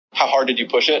How hard did you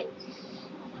push it?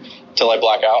 Till I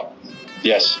black out?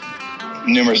 Yes.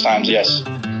 Numerous times, yes.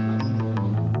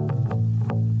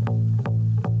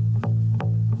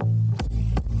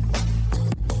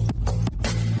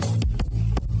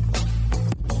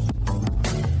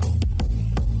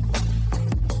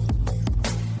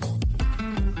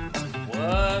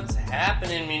 What's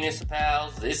happening,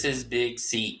 municipals? This is Big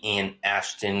C in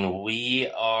Ashton.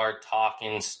 We are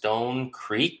talking Stone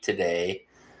Creek today.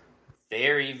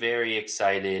 Very, very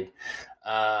excited.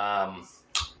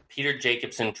 Peter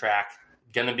Jacobsen track,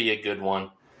 gonna be a good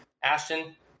one.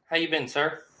 Ashton, how you been,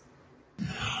 sir?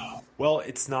 Well,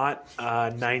 it's not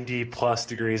 90 plus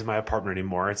degrees in my apartment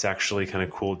anymore. It's actually kind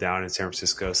of cooled down in San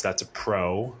Francisco, so that's a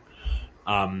pro.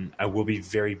 I will be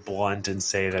very blunt and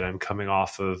say that I'm coming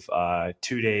off of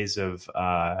 2 days of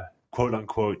quote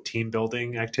unquote team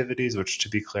building activities, which, to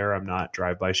be clear, I'm not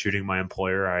drive-by shooting my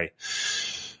employer. I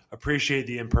appreciate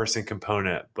the in-person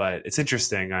component, but it's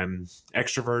interesting. I'm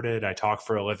extroverted. I talk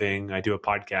for a living. I do a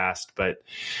podcast, but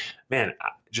man,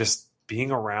 just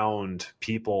being around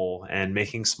people and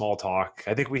making small talk.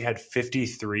 I think we had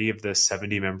 53 of the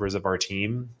 70 members of our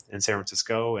team in San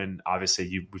Francisco. And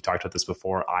obviously we've talked about this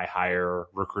before. I hire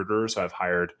recruiters. So I've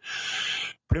hired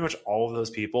pretty much all of those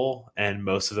people, and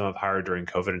most of them have hired during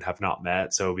COVID and have not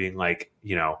met. So being like,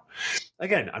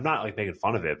 again, I'm not like making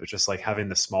fun of it, but just like having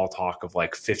the small talk of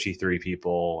like 53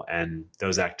 people and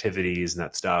those activities and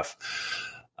that stuff.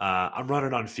 I'm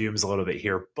running on fumes a little bit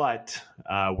here, but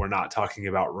we're not talking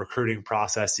about recruiting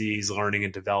processes, learning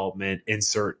and development,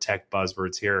 insert tech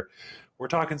buzzwords here. We're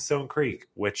talking Stone Creek,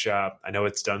 which I know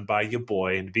it's done by your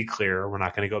boy. And to be clear, we're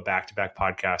not going to go back-to-back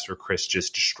podcasts where Chris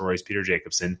just destroys Peter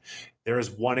Jacobsen. There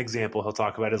is one example. He'll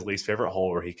talk about his least favorite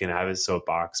hole where he can have his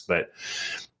soapbox. But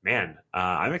man,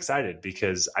 I'm excited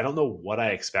because I don't know what I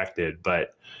expected.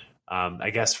 But I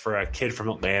guess for a kid from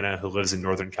Atlanta who lives in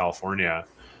Northern California,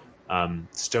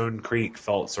 Stone Creek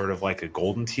felt sort of like a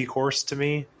Golden Tee course to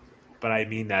me, but I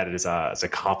mean that as a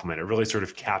compliment. It really sort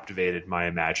of captivated my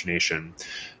imagination,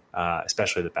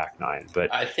 especially the back nine.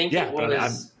 But I think it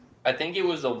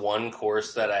was the one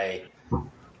course that I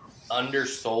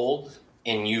undersold,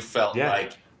 and you felt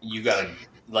like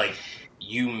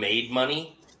you made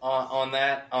money on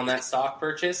that stock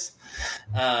purchase,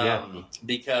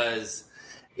 because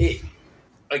I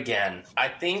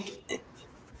think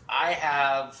I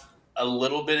have a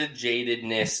little bit of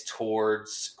jadedness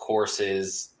towards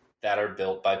courses that are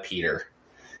built by Peter.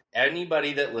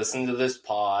 Anybody that listens to this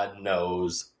pod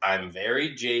knows I'm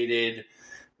very jaded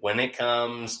when it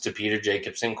comes to Peter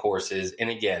Jacobsen courses. And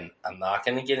again, I'm not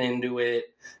going to get into it.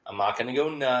 I'm not going to go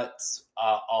nuts.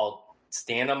 I'll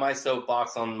stand on my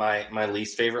soapbox on my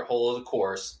least favorite hole of the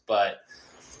course, but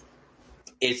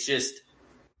it's just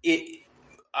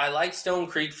I like Stone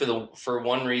Creek for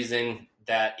one reason,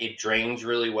 that it drains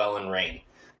really well in rain.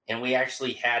 And we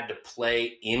actually had to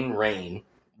play in rain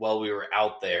while we were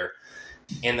out there.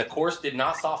 And the course did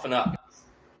not soften up.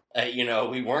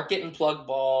 We weren't getting plug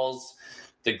balls.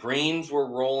 The greens were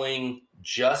rolling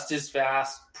just as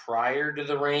fast prior to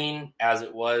the rain as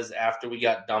it was after we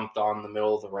got dumped on in the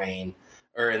middle of the rain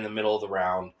or in the middle of the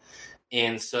round.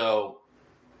 And so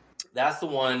that's the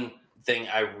one thing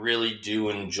I really do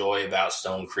enjoy about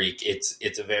Stone Creek.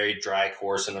 It's a very dry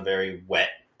course and a very wet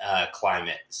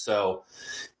climate. So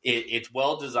it's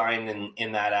well designed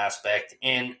in that aspect.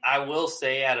 And I will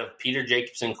say, out of Peter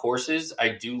Jacobsen courses, I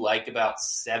do like about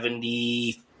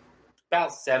 75%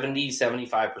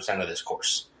 of this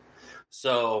course.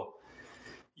 So,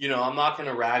 I'm not going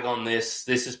to rag on this.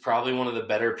 This is probably one of the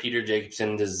better Peter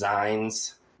Jacobsen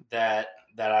designs that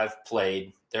I've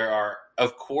played. There are,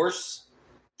 of course,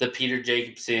 the Peter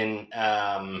Jacobsen,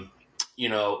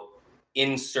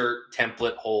 insert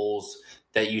template holes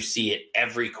that you see at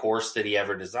every course that he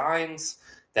ever designs.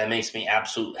 That makes me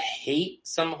absolutely hate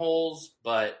some holes,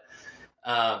 but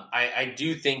I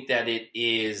do think that it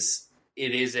is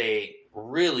a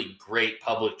really great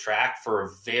public track for a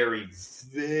very,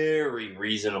 very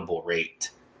reasonable rate.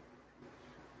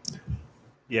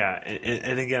 Yeah,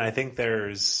 and again, I think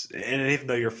and even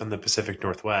though you're from the Pacific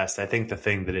Northwest, I think the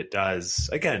thing that it does,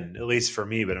 again, at least for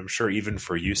me, but I'm sure even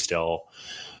for you still,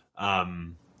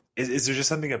 is there just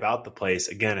something about the place,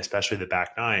 again, especially the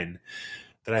back nine,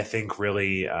 that I think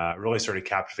really sort of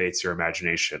captivates your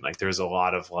imagination. Like there's a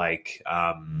lot of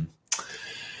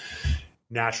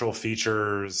natural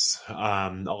features,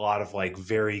 a lot of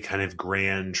very kind of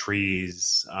grand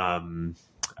trees,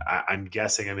 I'm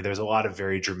guessing, there's a lot of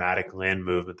very dramatic land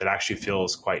movement that actually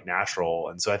feels quite natural.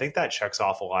 And so I think that checks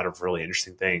off a lot of really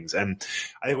interesting things. And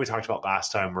I think we talked about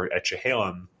last time we're at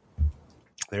Chehalem,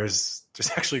 there's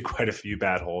actually quite a few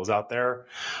bad holes out there.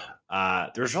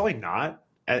 There's really not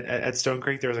at Stone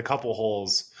Creek. There's a couple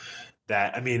holes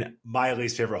that, I mean, my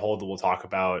least favorite hole that we'll talk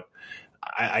about,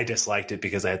 I disliked it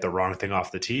because I had the wrong thing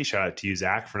off the tee. Shout out to you,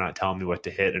 Zach, for not telling me what to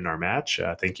hit in our match.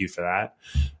 Thank you for that.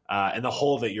 And the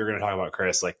hole that you're going to talk about,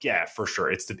 Chris, like, yeah, for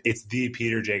sure. It's the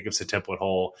Peter Jacobsen template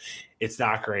hole. It's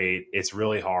not great. It's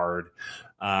really hard.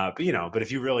 But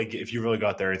if you really go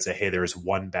out there and say, hey, there's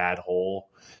one bad hole,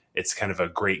 it's kind of a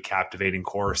great captivating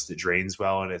course that drains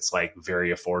well, and it's like very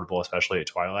affordable, especially at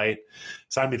twilight.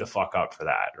 Sign me the fuck up for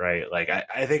that, right? Like,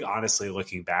 I think honestly,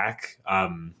 looking back,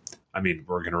 I mean,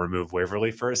 we're going to remove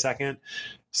Waverly for a second.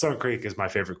 Stone Creek is my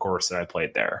favorite course that I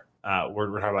played there.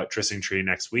 We're talking about Trysting Tree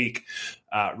next week.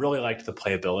 Really liked the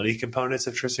playability components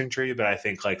of Trysting Tree, but I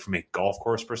think like from a golf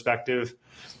course perspective,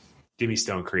 give me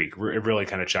Stone Creek. It really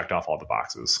kind of checked off all the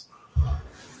boxes.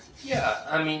 Yeah,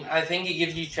 I mean, I think it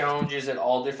gives you challenges at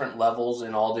all different levels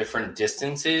and all different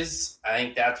distances. I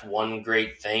think that's one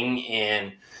great thing.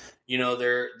 And,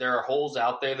 there are holes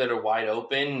out there that are wide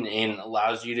open and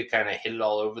allows you to kind of hit it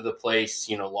all over the place,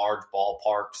 large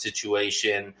ballpark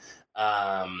situation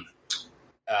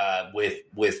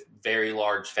with very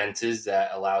large fences that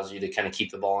allows you to kind of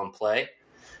keep the ball in play.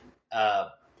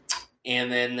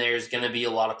 And then there's going to be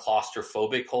a lot of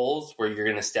claustrophobic holes where you're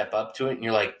going to step up to it and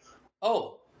you're like,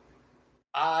 oh,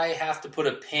 I have to put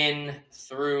a pin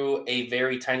through a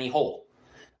very tiny hole.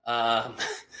 I'm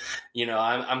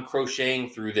crocheting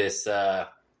through this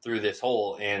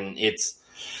hole, and it's,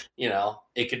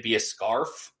 it could be a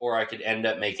scarf, or I could end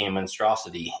up making a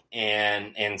monstrosity.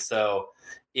 And so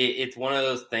it's one of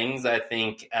those things. I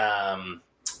think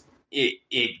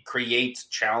it creates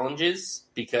challenges,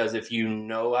 because if you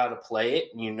know how to play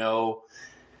it,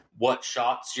 what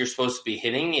shots you're supposed to be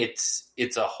hitting,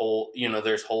 it's a hole.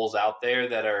 There's holes out there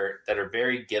that are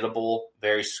very gettable,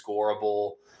 very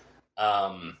scoreable.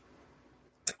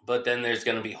 But then there's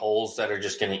going to be holes that are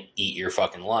just going to eat your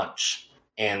fucking lunch,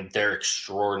 and they're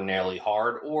extraordinarily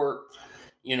hard, or,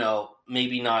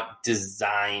 maybe not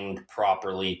designed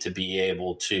properly to be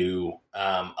able to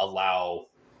allow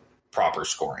proper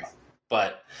scoring.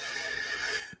 But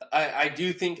I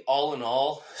do think all in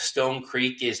all, Stone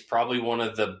Creek is probably one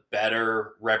of the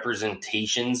better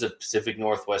representations of Pacific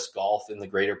Northwest golf in the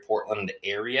greater Portland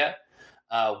area.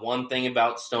 One thing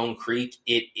about Stone Creek,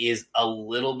 it is a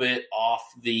little bit off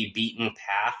the beaten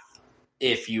path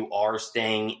if you are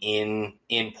staying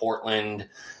in Portland,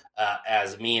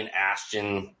 as me and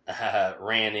Ashton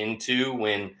ran into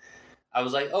when I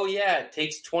was like, oh yeah, it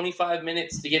takes 25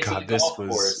 minutes to get to the golf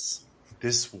course.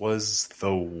 This was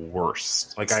the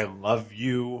worst. Like, I love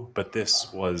you, but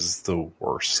this was the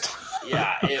worst.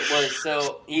 Yeah, it was.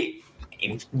 So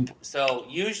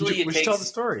usually it takes... We should tell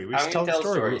the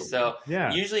story. So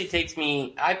yeah. Usually it takes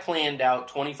me... I planned out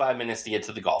 25 minutes to get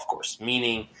to the golf course,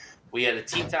 meaning we had a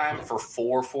tee time for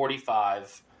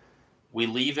 4:45. We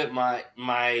leave at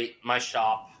my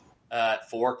shop at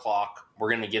 4 o'clock. We're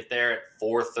going to get there at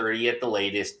 4:30 at the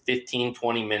latest, 15,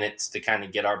 20 minutes to kind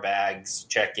of get our bags,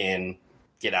 check in,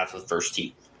 get out to the first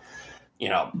tee.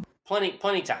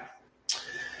 Plenty time.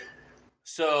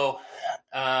 So,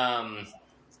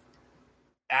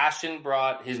 Ashton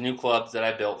brought his new clubs that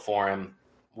I built for him.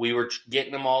 We were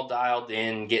getting them all dialed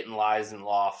in, getting lies and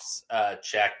lofts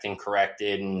checked and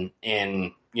corrected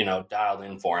and dialed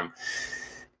in for him.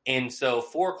 And so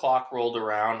 4 o'clock rolled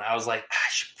around. I was like, I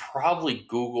should probably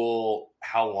Google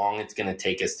how long it's going to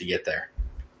take us to get there.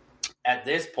 At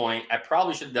this point, I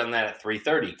probably should have done that at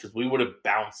 3:30, because we would have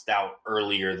bounced out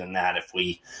earlier than that if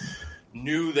we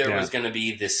knew there was going to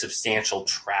be this substantial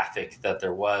traffic that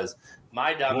there was.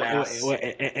 My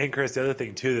dumbass. And Chris, the other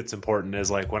thing too that's important is,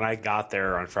 like, when I got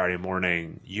there on Friday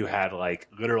morning, you had like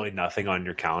literally nothing on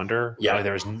your calendar. Yeah, like,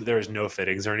 there was no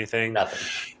fittings or anything. Nothing.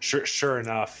 Sure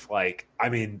enough, like, I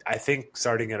mean, I think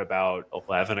starting at about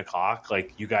 11 o'clock,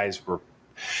 like, you guys were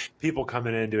people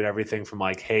coming in doing everything from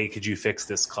like, hey, could you fix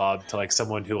this club, to like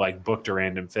someone who like booked a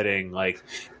random fitting. Like,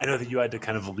 I know that you had to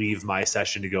kind of leave my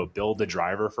session to go build the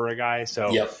driver for a guy.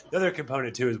 So The other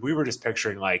component too is we were just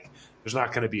picturing like, there's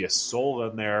not going to be a soul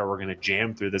in there. We're going to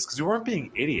jam through this, because we weren't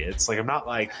being idiots. Like, I'm not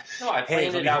like, I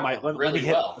planned it out really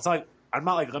well. It's like, I'm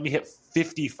not like, let me hit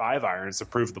 55 irons to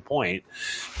prove the point.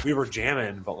 We were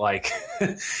jamming, but like,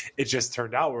 it just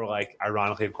turned out we're like,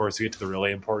 ironically, of course, we get to the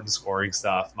really important scoring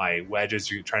stuff. My wedges,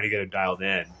 you're trying to get it dialed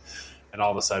in. And all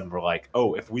of a sudden we're like,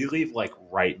 oh, if we leave like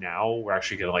right now, we're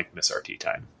actually going to like miss our tee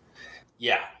time.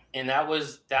 Yeah. And that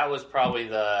was probably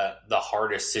the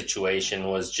hardest situation,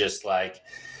 was just like,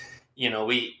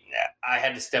 I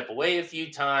had to step away a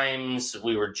few times.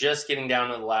 We were just getting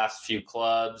down to the last few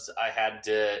clubs. I had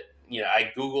to,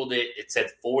 I Googled it. It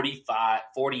said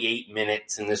 48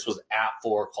 minutes, and this was at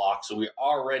 4 o'clock. So we're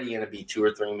already going to be 2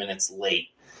 or 3 minutes late.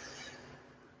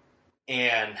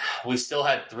 And we still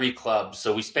had 3 clubs.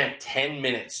 So we spent 10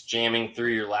 minutes jamming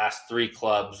through your last 3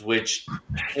 clubs, which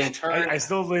in turn... I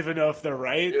still don't even know if they're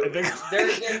right.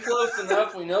 They're close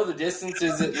enough. We know the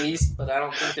distances at least, but I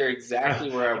don't think they're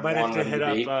exactly where I might want have to them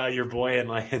hit to up be. your boy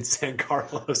in San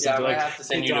Carlos. Yeah, I and might have to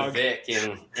send you to Vic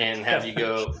and have you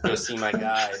go see my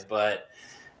guy. But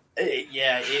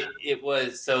it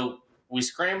was... So we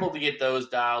scrambled to get those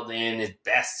dialed in as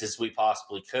best as we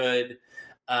possibly could.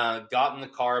 Got in the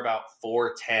car about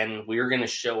 4:10. We were going to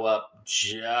show up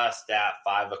just at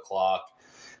 5 o'clock.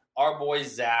 Our boy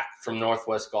Zach from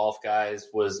Northwest Golf Guys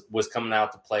was coming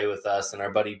out to play with us, and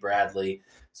our buddy Bradley.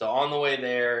 So on the way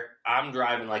there, I'm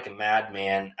driving like a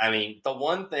madman. I mean, the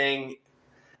one thing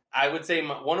I would say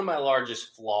one of my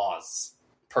largest flaws,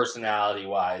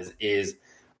 personality-wise, is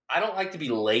I don't like to be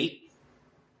late,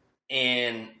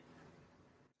 and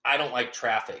I don't like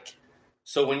traffic.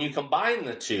 So when you combine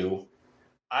the two,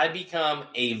 I become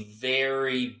a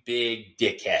very big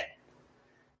dickhead.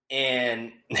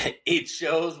 And it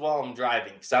shows while I'm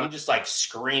driving because I'm just like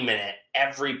screaming at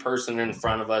every person in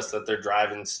front of us that they're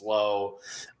driving slow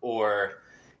or,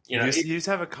 you just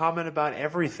have a comment about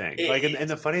everything. And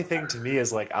the funny thing to me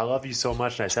is like, I love you so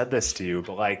much. And I said this to you,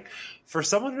 but like for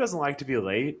someone who doesn't like to be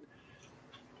late,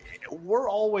 we're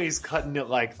always cutting it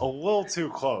like a little too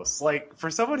close. Like for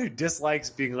someone who dislikes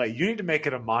being late, you need to make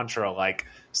it a mantra. Like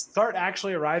start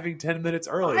actually arriving 10 minutes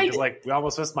early. Because like we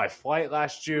almost missed my flight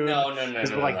last June. No.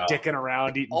 Because we're like dicking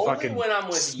around eating only fucking. When I'm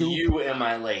with soup. you, am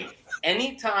I late?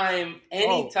 Anytime.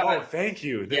 Oh, thank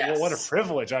you. Yes. What a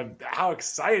privilege! How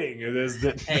exciting it is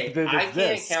that. Hey, I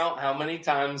can't count how many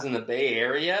times in the Bay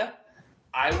Area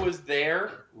I was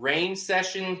there, rain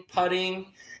session,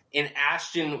 putting. And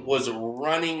Ashton was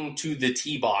running to the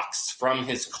tee box from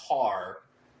his car.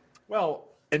 Well,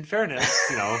 in fairness,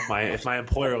 if my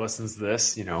employer listens to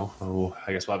this, I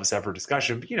guess we'll have a separate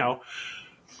discussion. But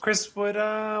Chris would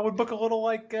book a little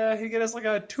he'd get us like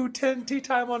a 2:10 tee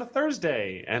time on a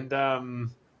Thursday, and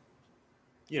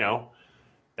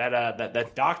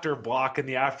that doctor block in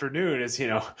the afternoon is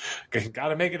got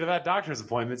to make it to that doctor's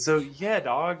appointment. So yeah,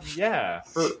 dog, yeah,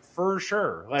 for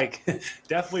sure, like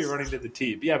definitely running to the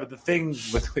tee. But the thing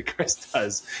with what Chris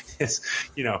does is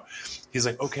he's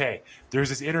like, okay, there's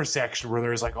this intersection where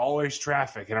there's like always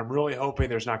traffic, and I'm really hoping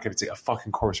there's not going to be a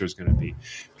fucking courser is going to be.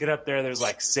 Get up there, there's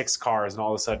like 6 cars, and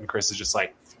all of a sudden Chris is just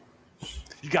like,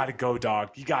 you got to go, dog,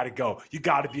 you got to go, you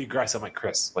got to be aggressive. I'm like,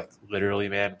 Chris, like literally,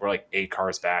 man, we're like 8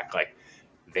 cars back, like.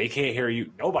 They can't hear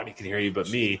you. Nobody can hear you but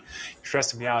me. You're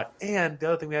stressing me out. And the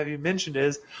other thing we haven't even mentioned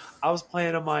is I was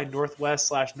playing on my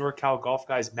Northwest/NorCal Golf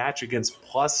Guys match against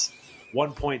plus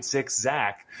 1.6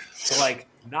 Zach. So, like,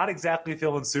 not exactly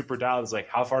feeling super dialed. It's like,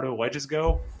 how far do the wedges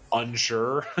go?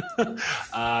 Unsure.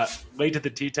 Late to the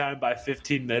tee time by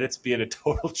 15 minutes, being a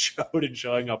total chode and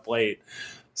showing up late.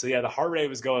 So, yeah, the heart rate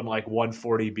was going like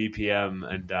 140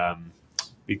 BPM. And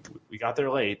we got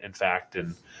there late, in fact.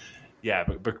 And yeah,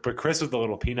 but Chris with the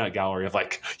little peanut gallery of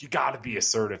like, you got to be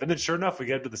assertive. And then sure enough, we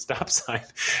get to the stop sign.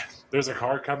 There's a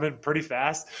car coming pretty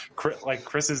fast. Like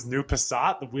Chris's new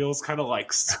Passat, the wheels kind of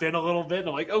like spin a little bit. And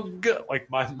I'm like, oh, good.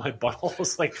 Like my butthole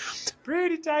was like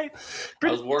pretty tight. I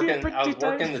was working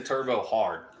the turbo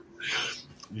hard.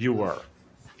 You were.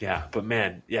 Yeah, but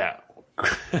man, yeah.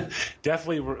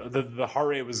 Definitely the heart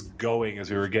rate was going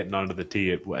as we were getting onto the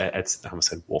tee at I almost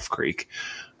said Wolf Creek,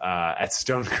 at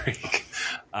Stone Creek.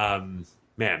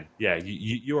 Man, yeah,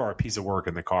 you are a piece of work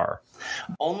in the car.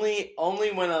 Only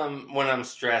when I'm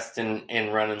stressed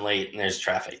and running late and there's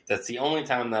traffic. That's the only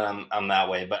time that I'm that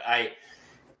way. But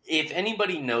if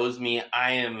anybody knows me,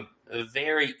 I am a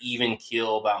very even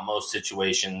keel about most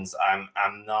situations.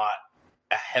 I'm not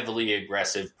a heavily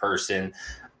aggressive person.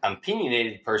 I'm an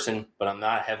opinionated person, but I'm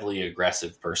not a heavily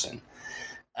aggressive person.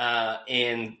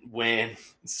 And when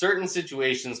certain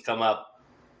situations come up,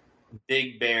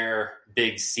 Big Bear,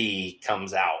 Big C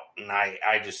comes out, and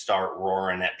I just start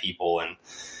roaring at people. And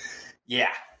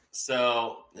yeah,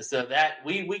 so that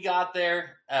we got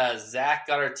there. Zach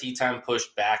got our tee time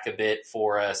pushed back a bit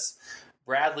for us.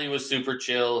 Bradley was super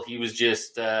chill. He was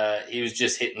just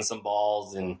hitting some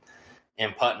balls and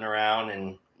putting around,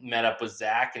 and met up with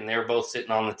Zach, and they were both sitting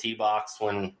on the tee box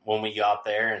when we got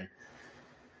there. And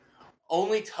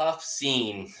only tough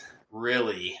scene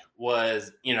really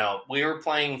was, we were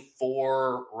playing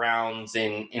 4 rounds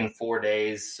in 4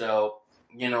 days. So,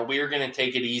 we were going to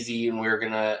take it easy, and we were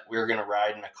going to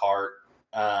ride in a cart.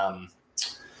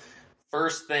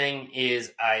 First thing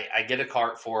is I get a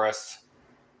cart for us.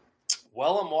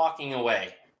 While I'm walking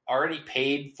away, already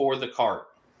paid for the cart.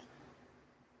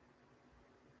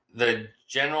 The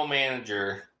general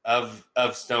manager of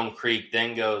Stone Creek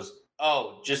then goes,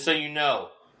 "Oh, just so you know,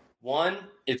 1,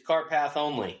 it's cart path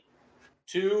only.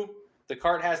 2, the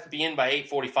cart has to be in by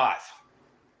 8:45.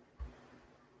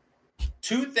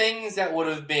 2 things that would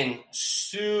have been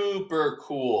super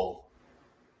cool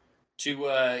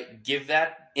to give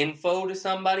that info to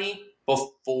somebody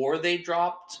before they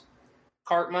dropped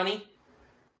cart money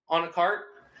on a cart.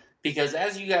 Because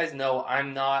as you guys know,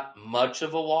 I'm not much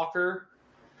of a walker.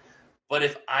 But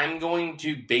if I'm going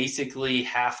to basically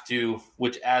have to,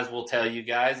 which as we'll tell you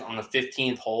guys, on the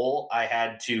 15th hole, I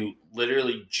had to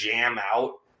literally jam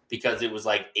out because it was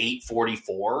like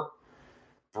 8:44,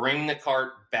 bring the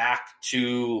cart back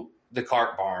to the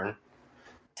cart barn,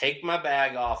 take my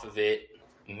bag off of it,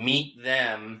 meet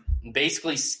them,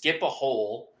 basically skip a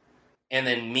hole, and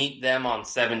then meet them on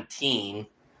 17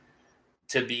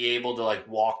 to be able to like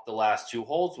walk the last 2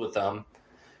 holes with them.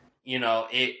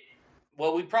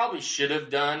 What we probably should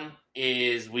have done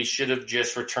is we should have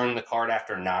just returned the cart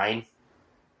after 9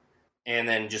 and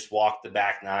then just walked the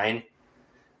back 9.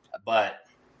 But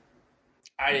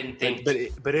I didn't think.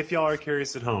 But if y'all are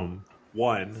curious at home,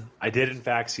 1, I did in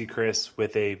fact see Chris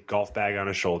with a golf bag on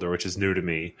his shoulder, which is new to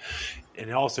me.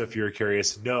 And also, if you're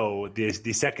curious, no,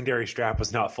 the secondary strap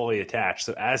was not fully attached.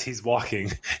 So as he's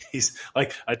walking, he's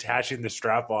like attaching the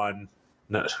strap on.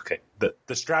 No, okay,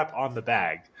 the strap on the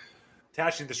bag.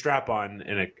 Attaching the strap on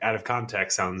out of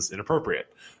context sounds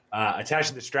inappropriate.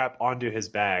 Attaching the strap onto his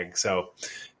bag. So,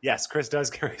 yes, Chris does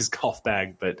carry his golf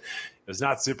bag, but it was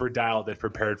not super dialed and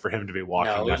prepared for him to be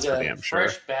walking. No, it was that's for damn sure.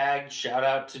 Fresh bag. Shout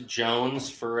out to Jones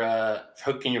for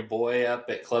hooking your boy up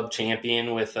at Club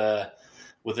Champion with a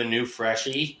new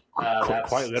freshie. That's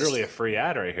quite literally a free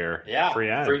ad right here. Yeah, free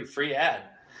ad. Free ad.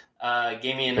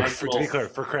 Gave me a nice little. To be clear,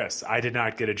 for Chris, I did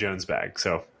not get a Jones bag,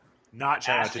 so. Not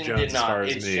shout Ashton out to Jones did not. as far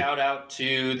as it's me. Shout out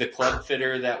to the club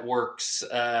fitter that works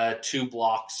 2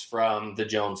 blocks from the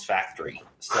Jones factory.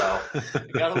 So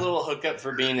we got a little hookup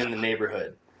for being in the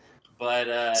neighborhood.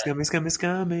 But scummy. I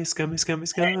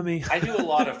do a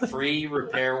lot of free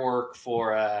repair work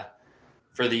for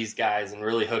these guys and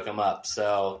really hook them up.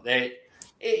 So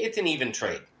it's an even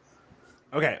trade.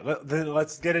 Okay, then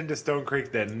let's get into Stone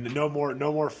Creek. Then no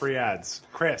more free ads,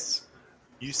 Chris.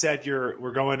 You said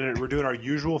we're doing our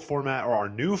usual format or our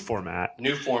new format.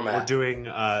 We're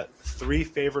doing 3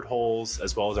 favorite holes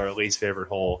as well as our least favorite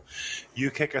hole. You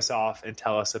kick us off and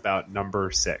tell us about number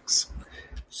 6.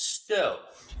 So,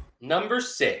 number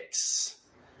 6,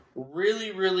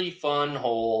 really, really fun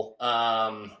hole.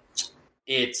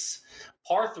 It's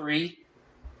par 3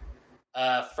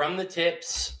 from the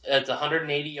tips. It's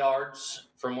 180 yards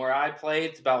from where I play.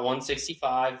 It's about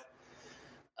 165.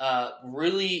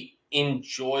 Really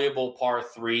enjoyable par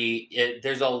 3.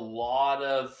 There's a lot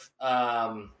of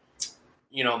mind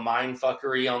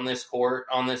fuckery on this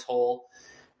hole.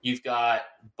 You've got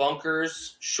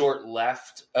bunkers short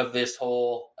left of this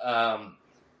hole.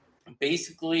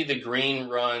 Basically the green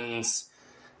runs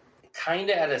kind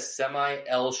of at a semi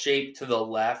L shape to the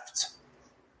left,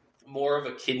 more of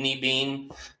a kidney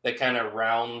bean that kind of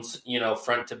rounds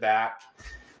front to back.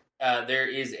 There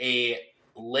is a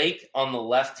lake on the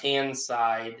left hand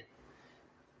side,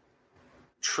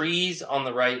 trees on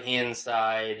the right-hand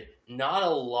side, not a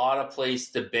lot of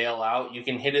place to bail out. You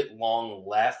can hit it long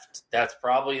left. That's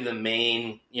probably the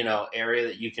main, area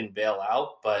that you can bail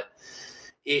out. But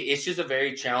it's just a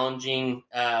very challenging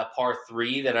par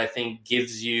 3 that I think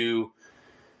gives you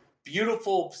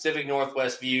beautiful Pacific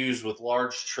Northwest views with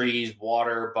large trees,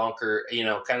 water, bunker,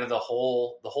 kind of the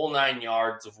whole 9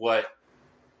 yards of what,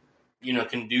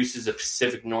 conduces a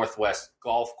Pacific Northwest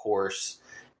golf course.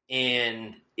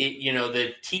 And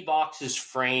the tee box is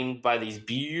framed by these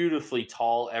beautifully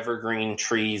tall evergreen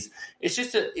trees. It's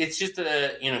just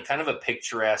a kind of a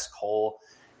picturesque hole.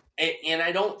 And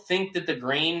I don't think that the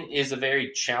green is a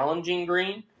very challenging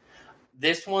green.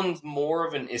 This one's more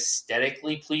of an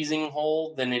aesthetically pleasing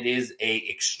hole than it is a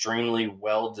extremely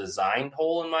well-designed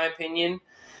hole, in my opinion.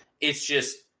 It's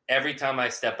just every time I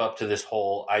step up to this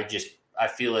hole, I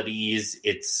feel at ease.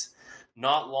 It's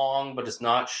not long, but it's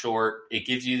not short. It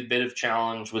gives you a bit of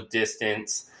challenge with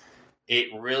distance. It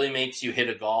really makes you hit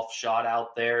a golf shot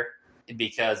out there,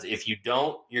 because if you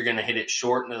don't, you're going to hit it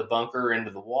short into the bunker or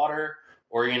into the water,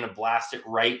 or you're going to blast it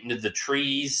right into the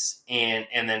trees and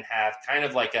then have kind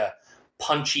of like a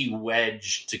punchy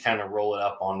wedge to kind of roll it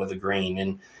up onto the green.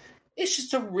 And it's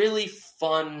just a really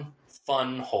fun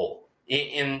hole.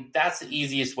 And that's the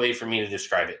easiest way for me to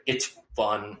describe it. It's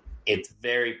fun. It's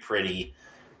very pretty.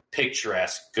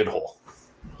 Picturesque, good hole.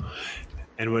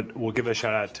 And we'll give a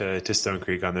shout out to Stone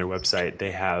Creek on their website. They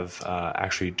have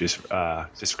actually just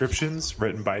descriptions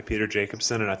written by Peter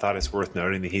Jacobsen, and I thought it's worth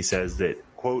noting that he says that,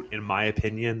 quote, "In my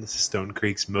opinion, this is Stone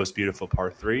Creek's most beautiful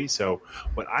par 3." So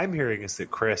what I'm hearing is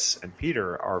that Chris and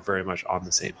Peter are very much on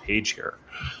the same page here.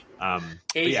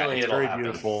 Occasionally it's it'll very happen.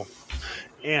 beautiful.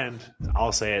 And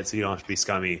I'll say it so you don't have to be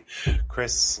scummy.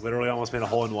 Chris literally almost made a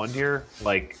hole-in-one here.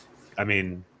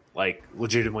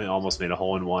 Legitimately almost made a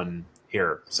hole-in-one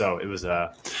here. So it was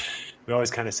we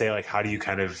always kind of say, like, how do you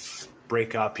kind of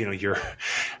break up, your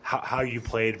how you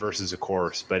played versus a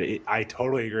course. But I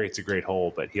totally agree. It's a great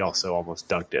hole, but he also almost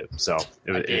dunked it. So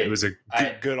it was a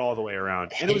good all the way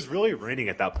around. And it was really raining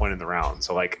at that point in the round.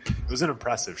 So, like, it was an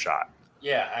impressive shot.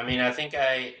 Yeah, I mean, I think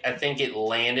it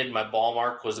landed. My ball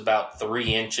mark was about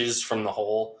 3 inches from the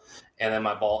hole, and then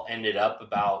my ball ended up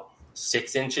about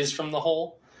 6 inches from the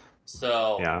hole.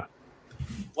 So yeah,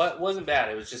 what wasn't bad.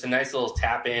 It was just a nice little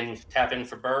tap in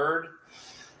for bird,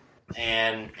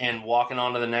 and walking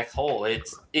on to the next hole.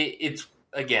 It's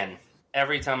again,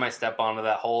 every time I step onto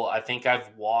that hole, I think I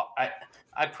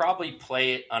probably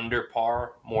play it under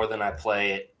par more than I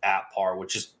play it at par,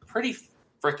 which is pretty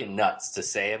freaking nuts to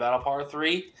say about a par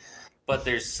 3, but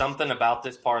there's something about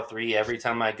this par 3 every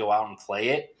time I go out and play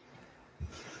it.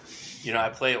 I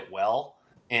play it well,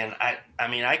 and I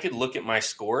mean, I could look at my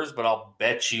scores, but I'll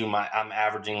bet you I'm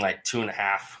averaging like two and a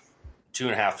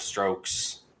half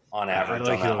strokes on average. I'd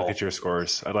like on you to that look hole. at your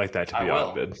scores. I'd like that to be I will.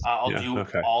 audited. I'll do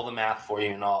all the math for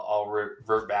you, and I'll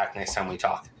revert back next time we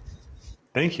talk.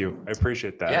 Thank you. I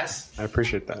appreciate that. Yes. I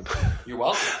appreciate that. You're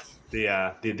welcome. The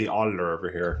auditor over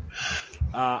here.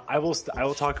 I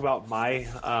will talk about my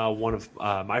one of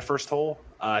my first hole.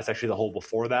 It's actually the hole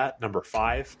before that, number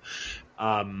 5.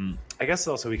 I guess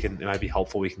also it might be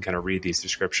helpful. We can kind of read these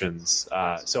descriptions.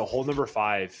 So hole number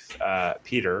 5,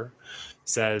 Peter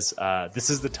says, this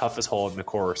is the toughest hole in the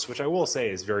course, which I will say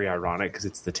is very ironic because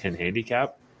it's the 10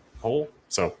 handicap hole.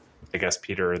 So I guess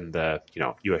Peter and the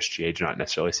USGA do not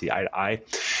necessarily see eye to eye.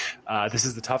 This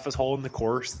is the toughest hole in the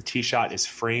course. The tee shot is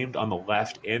framed on the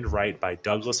left and right by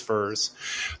Douglas firs.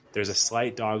 There's a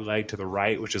slight dog leg to the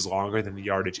right, which is longer than the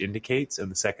yardage indicates,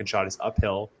 and the second shot is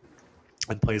uphill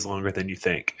and plays longer than you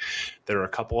think. There are a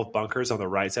couple of bunkers on the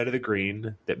right side of the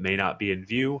green that may not be in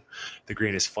view. The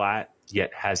green is flat,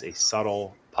 yet has a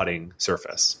subtle putting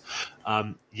surface.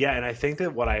 And I think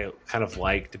that what I kind of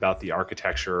liked about the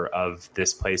architecture of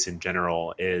this place in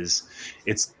general is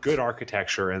it's good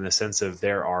architecture in the sense of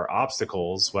there are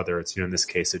obstacles, whether it's, in this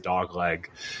case, a dog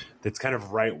leg, that's kind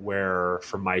of right where,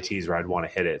 from my tees, where I'd want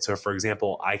to hit it. So, for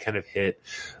example, I kind of hit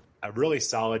a really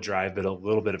solid drive, but a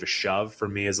little bit of a shove for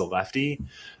me as a lefty.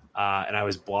 And I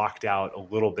was blocked out a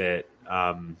little bit,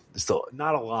 still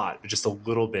not a lot, but just a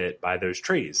little bit by those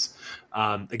trees.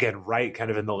 Again, right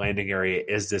kind of in the landing area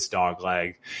is this dog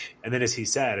leg. And then as he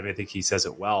said, I think he says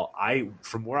it well,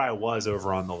 from where I was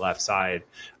over on the left side,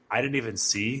 I didn't even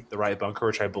see the right bunker,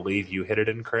 which I believe you hit it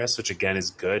in, Chris, which again is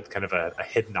good, kind of a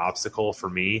hidden obstacle for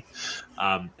me.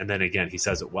 And then again, he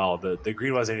says it well. The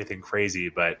green wasn't anything crazy,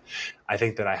 but I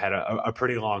think that I had a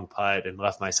pretty long putt and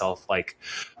left myself like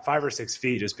 5 or 6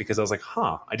 feet just because I was like,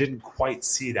 I didn't quite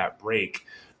see that break.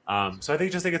 So I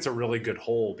think it's a really good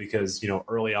hole because,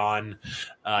 early on,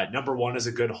 number 1 is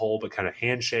a good hole, but kind of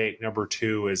handshake. Number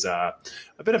 2 is a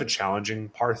bit of a challenging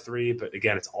par 3, but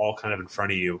again, it's all kind of in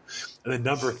front of you. And then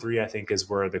number 3, I think, is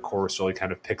where the course really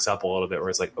kind of picks up a little bit, where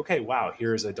it's like, okay, wow,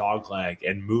 here's a dog leg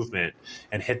and movement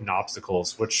and hidden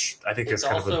obstacles, which I think is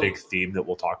kind of a big theme that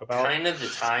we'll talk about. Kind of the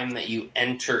time that you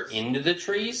enter into the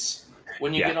trees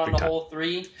when you get on the hole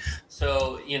 3.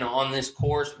 So, on this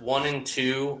course, 1 and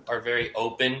 2 are very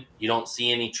open. You don't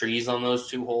see any trees on those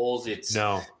 2 holes. You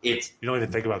don't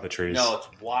even think about the trees. No,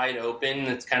 it's wide open.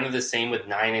 It's kind of the same with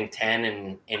 9 and 10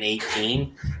 and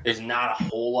 18. There's not a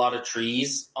whole lot of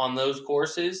trees on those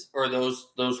courses or those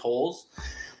holes.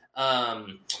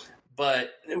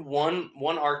 But one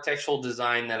architectural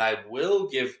design that I will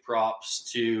give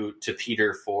props to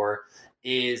Peter for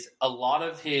is a lot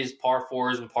of his par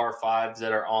 4s and par 5s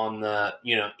that are on the,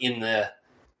 in the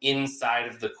inside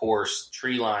of the course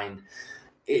tree line.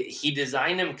 He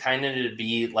designed them kind of to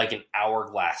be like an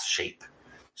hourglass shape.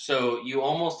 So you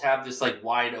almost have this like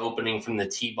wide opening from the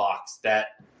tee box that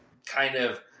kind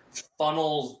of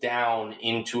funnels down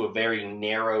into a very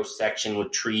narrow section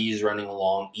with trees running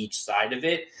along each side of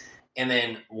it. And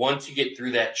then once you get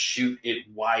through that chute, it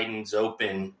widens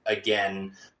open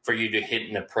again for you to hit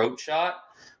an approach shot,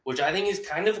 which I think is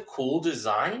kind of a cool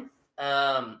design.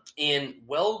 I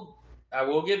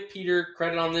will give Peter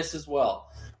credit on this as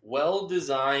well. Well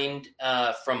designed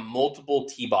from multiple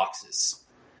tee boxes.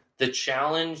 the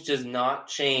challenge does not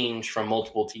change from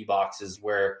multiple tee boxes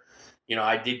where,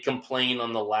 I did complain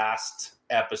on the last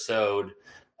episode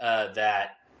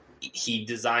that he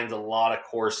designs a lot of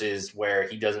courses where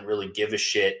he doesn't really give a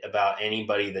shit about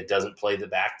anybody that doesn't play the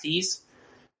back tees,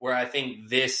 where I think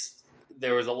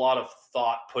there was a lot of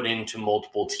thought put into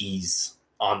multiple tees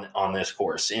on this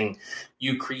course, and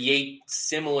you create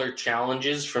similar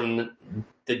challenges from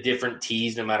the different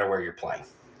tees no matter where you're playing.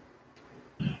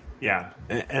 Yeah,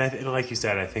 and like you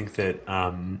said, I think that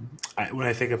when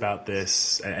I think about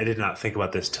this, I did not think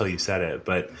about this till you said it,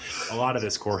 but a lot of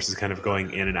this course is kind of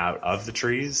going in and out of the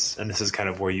trees, and this is kind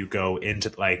of where you go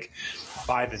into, like,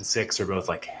 5 and 6 are both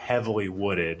like heavily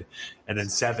wooded, and then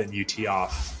 7 you tee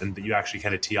off, and you actually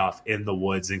kind of tee off in the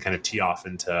woods and kind of tee off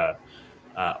into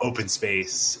open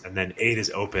space, and then 8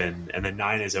 is open, and then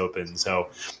 9 is open. So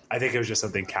I think it was just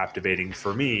something captivating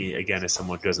for me, again, as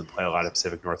someone who doesn't play a lot of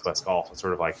Pacific Northwest golf. It's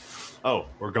sort of like, oh,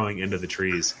 we're going into the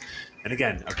trees. And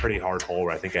again, a pretty hard hole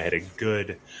where I think I hit a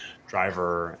good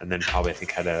driver, and then probably I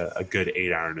think had a good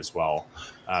 8-iron as well.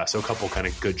 So a couple kind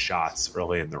of good shots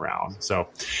early in the round. So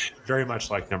very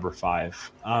much like number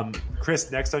 5.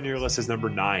 Chris, next on your list is number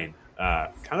 9.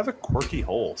 Kind of a quirky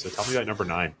hole. So tell me about number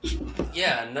 9.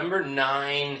 Yeah, number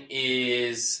 9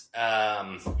 is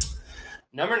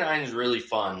really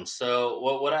fun. So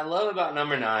what I love about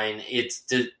number 9, it's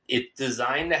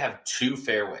designed to have 2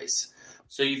 fairways.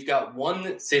 So you've got one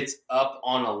that sits up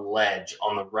on a ledge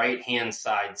on the right-hand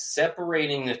side.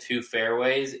 Separating the 2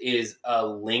 fairways is a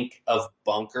link of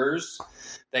bunkers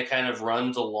that kind of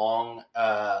runs along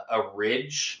a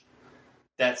ridge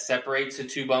that separates the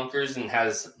 2 bunkers and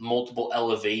has multiple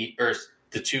the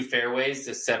 2 fairways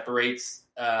that separates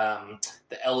the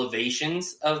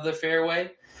elevations of the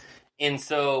fairway. And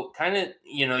so kind of,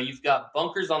 you've got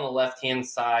bunkers on the left-hand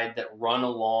side that run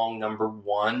along number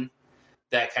 1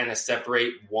 that kind of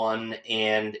separate 1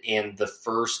 and the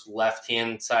first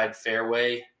left-hand side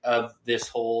fairway of this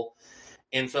hole.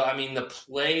 And so, I mean, the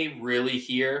play really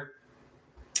here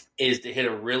is to hit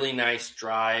a really nice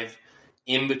drive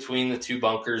in between the 2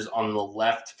 bunkers on the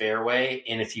left fairway.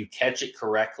 And if you catch it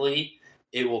correctly,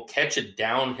 it will catch a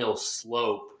downhill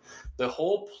slope. The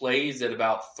hole plays at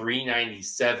about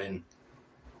 397.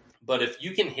 But if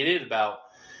you can hit it about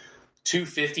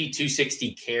 250,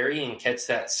 260 carry and catch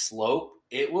that slope,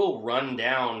 it will run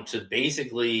down to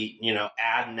basically,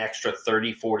 add an extra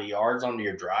 30, 40 yards onto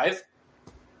your drive,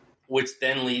 which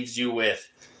then leaves you with,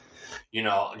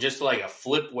 just like a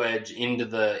flip wedge into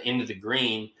the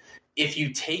green. If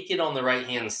you take it on the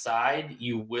right-hand side,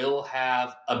 you will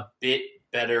have a bit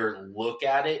better look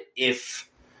at it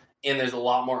and there's a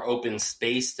lot more open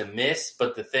space to miss.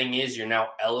 But the thing is, you're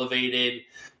now elevated.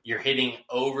 You're hitting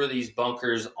over these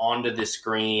bunkers onto this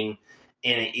green,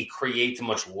 and it creates a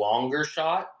much longer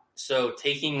shot. So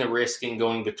taking the risk and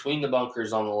going between the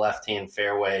bunkers on the left-hand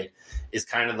fairway is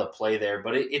kind of the play there.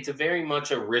 But it's a very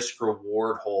much a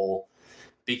risk-reward hole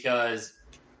because,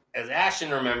 as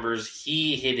Ashton remembers,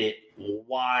 he hit it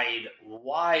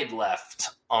wide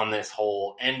left on this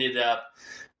hole, ended up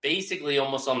basically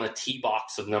almost on the tee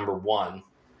box of number 1,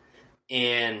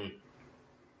 and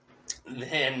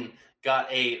then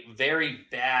got a very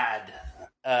bad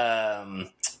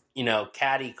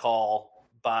caddy call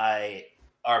by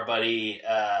our buddies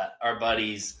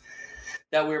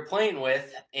that we were playing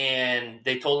with, and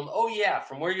they told him, oh yeah,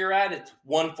 from where you're at, it's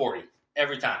 140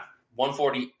 every time.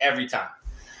 140 every time.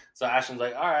 So Ashton's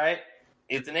like, all right,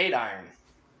 it's an 8-iron.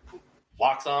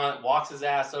 Walks his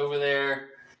ass over there,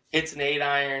 hits an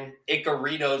 8-iron,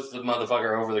 Icaritos the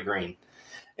motherfucker over the green.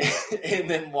 And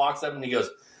then walks up and he goes,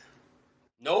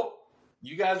 nope,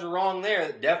 you guys are wrong there.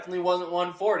 It definitely wasn't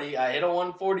 140. I hit a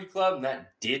 140 club, and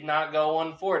that did not go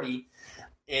 140.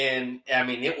 And, I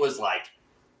mean, it was like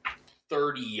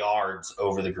 30 yards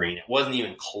over the green. It wasn't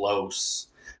even close.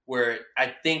 Where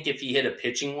I think if he hit a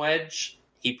pitching wedge,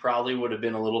 he probably would have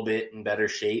been a little bit in better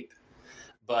shape.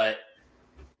 But,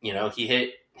 he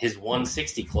hit his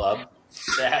 160 club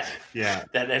that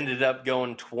ended up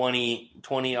going 20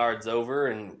 yards over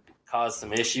and caused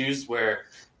some issues where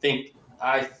I think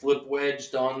I flip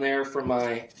wedged on there from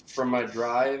my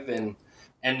drive and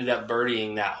ended up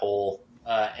birdieing that hole,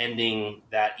 ending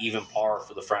that even par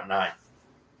for the front 9.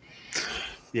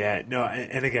 Yeah, no,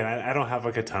 and again, I don't have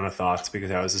like a ton of thoughts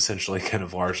because I was essentially kind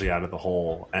of largely out of the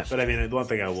hole. But I mean, the one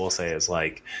thing I will say is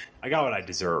like, I got what I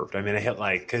deserved. I mean, I hit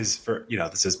because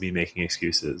this is me making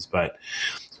excuses, but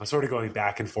I'm sort of going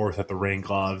back and forth at the rain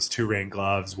gloves, 2 rain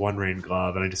gloves, 1 rain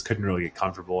glove, and I just couldn't really get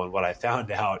comfortable. And what I found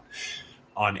out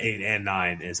on 8 and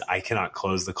 9 is I cannot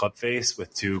close the club face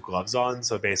with 2 gloves on.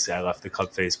 So basically, I left the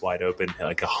club face wide open, hit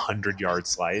like 100-yard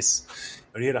slice.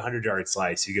 When you hit a 100-yard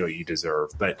slice, you get what you deserve.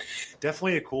 But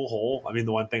definitely a cool hole. I mean,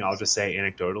 the one thing I'll just say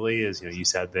anecdotally is, you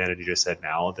said then and you just said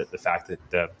now that the fact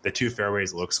that the 2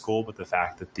 fairways looks cool, but the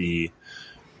fact that the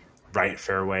right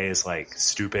fairway is like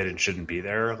stupid and shouldn't be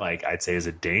there, like I'd say is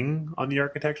a ding on the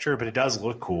architecture, but it does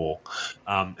look cool.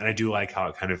 And I do like how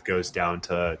it kind of goes down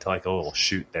to like a little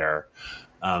chute there.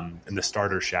 And the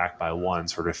starter shack by 1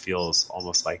 sort of feels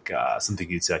almost like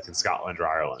something you'd see like in Scotland or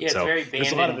Ireland. Yeah, it's so very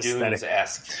there's a lot of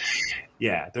Dunes-esque.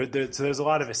 Yeah, so there's a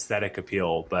lot of aesthetic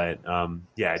appeal, but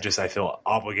I feel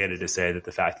obligated to say that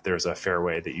the fact that there's a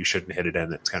fairway that you shouldn't hit it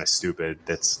in that's kind of stupid,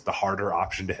 that's the harder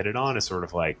option to hit it on, is sort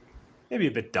of like maybe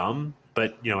a bit dumb.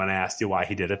 But when I asked you why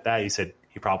he did it, you said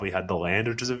he probably had the land,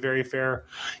 which is a very fair.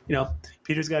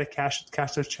 Peter's got to cash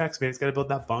those checks, man. He's got to build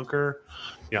that bunker.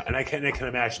 And I can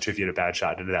imagine too, if you had a bad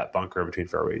shot into that bunker between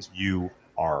fairways, you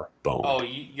are boned. Oh,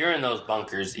 you're in those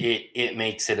bunkers. It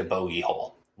makes it a bogey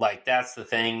hole. Like, that's the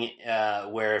thing,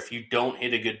 where if you don't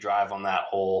hit a good drive on that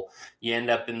hole, you end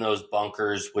up in those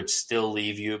bunkers, which still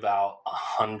leave you about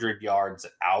 100 yards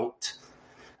out,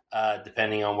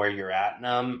 depending on where you're at in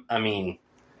them. I mean,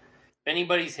 if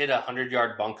anybody's hit a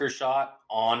 100-yard bunker shot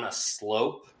on a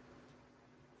slope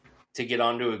to get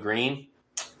onto a green,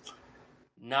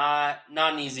 not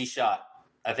an easy shot.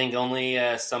 I think only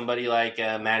somebody like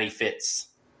Matty Fitz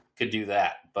could do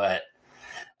that, but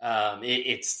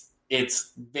it's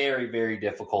very, very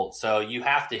difficult. So you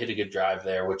have to hit a good drive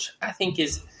there, which I think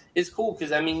is cool,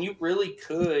 because I mean, you really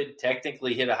could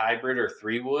technically hit a hybrid or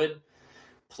 3-wood,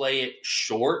 play it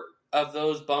short of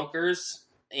those bunkers,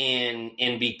 and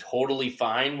be totally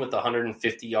fine with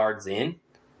 150 yards in.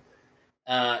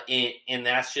 And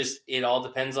that's just, it all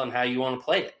depends on how you want to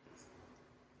play it.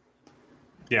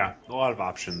 Yeah, a lot of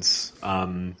options,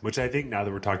 which I think now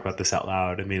that we're talking about this out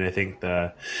loud, I mean, I think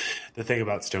the thing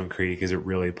about Stone Creek is it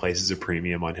really places a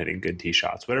premium on hitting good tee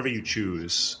shots. Whatever you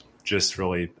choose, just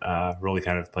really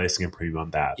kind of placing a premium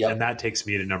on that. Yep. And that takes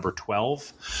me to number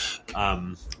 12.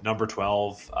 Number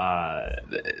 12,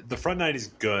 the front 9 is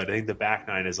good. I think the back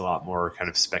 9 is a lot more kind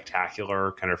of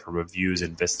spectacular, kind of from a views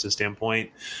and vista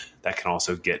standpoint. That can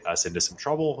also get us into some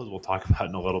trouble, as we'll talk about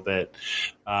in a little bit.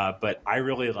 But I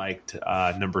really liked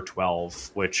number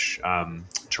 12, which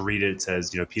to read it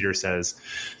says, Peter says,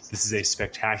 this is a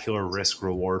spectacular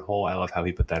risk-reward hole. I love how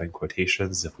he put that in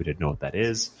quotations, if we didn't know what that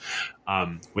is.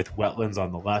 With wetlands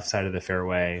on the left side of the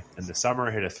fairway. In the summer,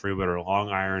 hit a 3-wood or long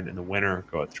iron. In the winter,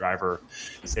 go with driver.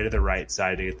 Stay to the right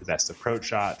side to get the best approach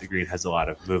shot. The green has a lot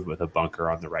of movement with a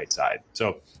bunker on the right side.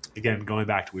 So, again, going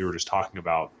back to what we were just talking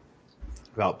about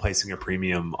placing a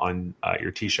premium on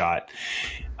your tee shot.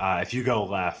 If you go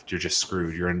left, you're just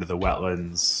screwed. You're into the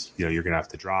wetlands. You're going to have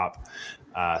to drop.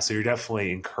 So you're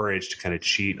definitely encouraged to kind of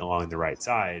cheat along the right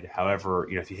side. However,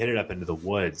 if you hit it up into the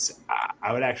woods,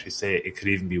 I would actually say it could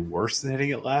even be worse than hitting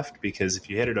it left, because if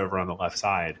you hit it over on the left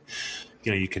side,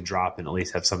 you can drop and at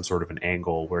least have some sort of an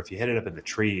angle, where if you hit it up in the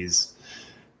trees,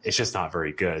 it's just not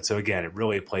very good. So again, it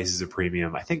really places a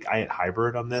premium. I think I hit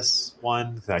hybrid on this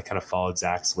one. I kind of followed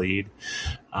Zach's lead.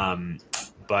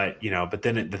 But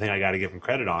then the thing I got to give him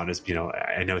credit on is,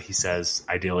 I know he says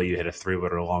ideally you hit a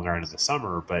 3-wood or a long iron in the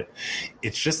summer, but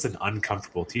it's just an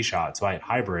uncomfortable tee shot. So I hit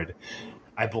hybrid.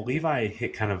 I believe I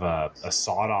hit kind of a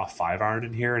sawed-off 5-iron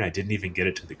in here, and I didn't even get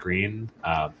it to the green.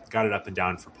 Got it up and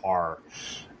down for par.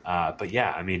 But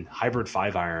yeah, I mean, hybrid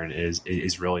 5-iron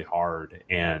is really hard.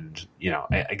 And,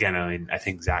 again, I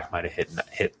think Zach might have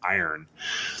hit iron.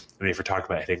 I mean, if we're talking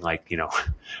about hitting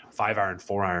 5-iron,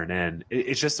 4-iron in,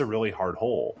 it's just a really hard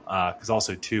hole. Because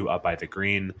also, too, up by the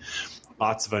green,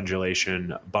 lots of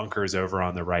undulation, bunkers over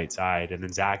on the right side. And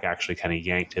then Zach actually kind of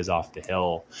yanked his off the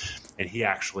hill. And he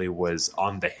actually was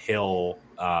on the hill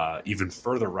even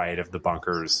further right of the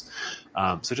bunkers.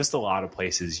 So just a lot of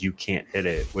places you can't hit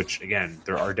it, which, again,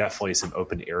 there are definitely some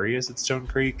open areas at Stone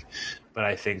Creek. But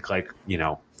I think,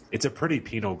 it's a pretty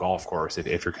penal golf course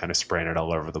if you're kind of spraying it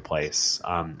all over the place.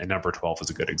 And number 12 is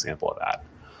a good example of that.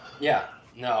 Yeah.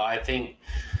 No, I think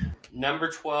number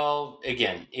 12,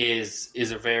 again, is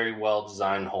a very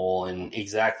well-designed hole. And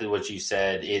exactly what you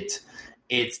said,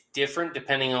 it's different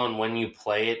depending on when you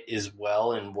play it as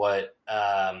well, and what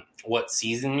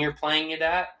season you're playing it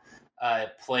at.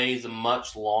 It plays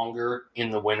much longer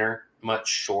in the winter, much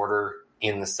shorter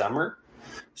in the summer.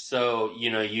 So,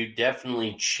 you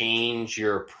definitely change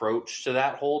your approach to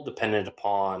that hole dependent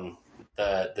upon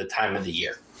the time of the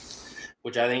year,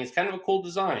 which I think is kind of a cool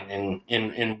design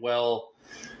and well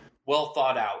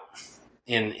thought out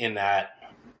in that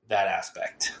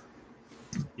aspect.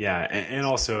 Yeah, and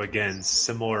also, again,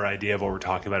 similar idea of what we're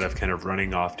talking about of kind of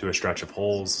running off to a stretch of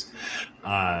holes.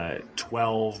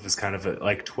 12 is kind of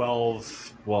like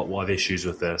 12, well, we'll have issues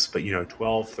with this, but,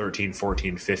 12, 13,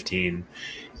 14, 15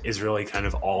 is really kind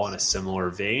of all in a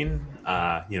similar vein,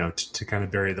 to kind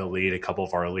of bury the lead. A couple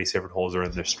of our least favorite holes are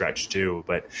in their stretch too,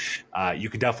 but you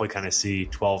can definitely kind of see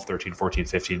 12, 13, 14,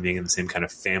 15 being in the same kind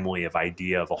of family of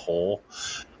idea of a hole.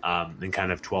 And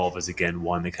kind of 12 is, again,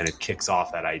 one that kind of kicks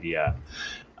off that idea.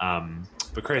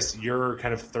 But Chris, your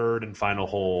kind of third and final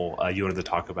hole you wanted to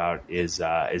talk about is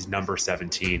number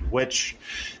 17, which,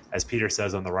 as Peter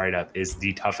says on the write-up, is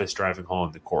the toughest driving hole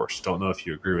in the course. Don't know if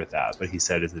you agree with that, but he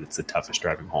said that it's the toughest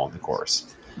driving hole in the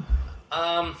course.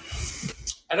 I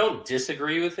don't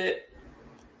disagree with it.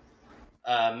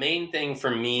 Main thing for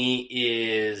me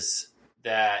is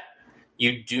that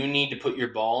you do need to put your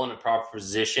ball in a proper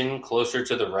position closer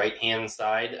to the right-hand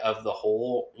side of the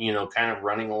hole, kind of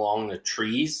running along the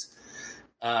trees.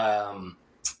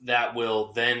 That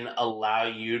will then allow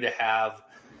you to have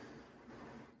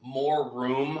more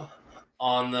room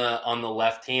on the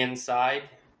left-hand side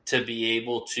to be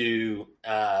able to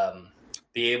have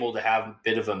a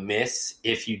bit of a miss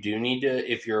if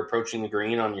you're approaching the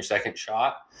green on your second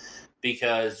shot,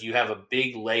 because you have a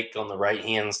big lake on the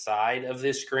right-hand side of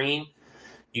this green.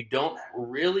 You don't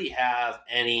really have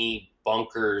any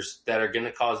bunkers that are going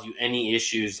to cause you any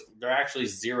issues. There are actually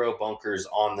 0 bunkers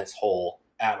on this hole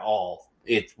at all.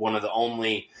 It's one of the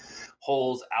only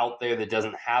holes out there that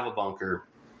doesn't have a bunker.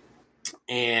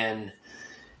 And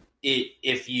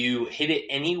if you hit it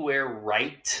anywhere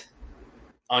right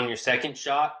on your second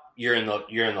shot, you're in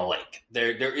the lake.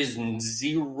 There is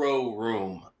 0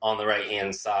 room on the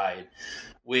right-hand side,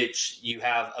 which you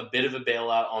have a bit of a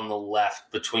bailout on the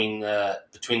left between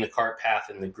the cart path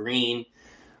and the green.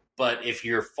 But if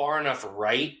you're far enough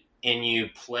right and you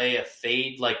play a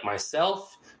fade like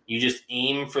myself, you just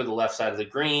aim for the left side of the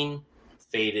green,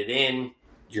 fade it in,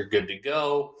 you're good to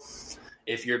go.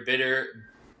 If you're a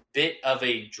bit of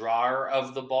a drawer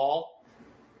of the ball,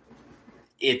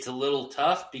 it's a little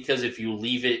tough, because if you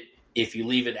leave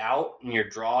it out and your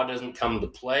draw doesn't come to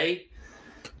play,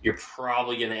 you're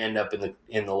probably going to end up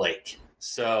in the lake.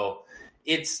 So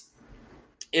it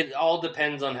all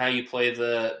depends on how you play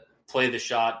the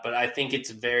shot, but I think it's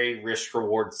a very risk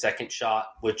reward second shot,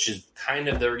 which is kind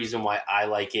of the reason why I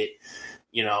like it.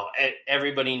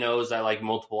 Everybody knows I like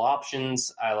multiple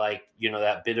options. I like,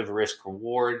 that bit of a risk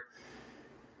reward,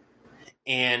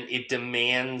 and it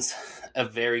demands a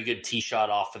very good tee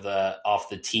shot off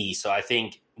the tee. So I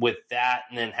think with that,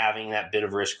 and then having that bit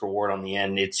of risk reward on the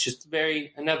end, it's just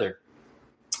another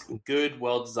good,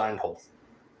 well-designed hole.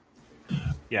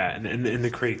 Yeah, and the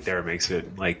creek there makes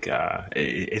it like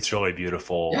it's really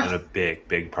beautiful, and a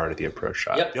big part of the approach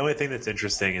shot. Yep. The only thing that's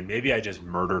interesting, and maybe I just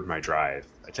murdered my drive.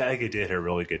 I think I did hit a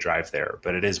really good drive there,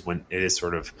 but it is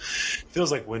sort of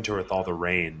feels like winter with all the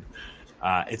rain.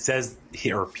 It says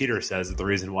here, or Peter says, that the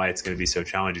reason why it's going to be so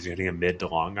challenging is you're hitting a mid to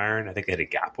long iron. I think I hit a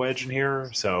gap wedge in here,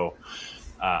 so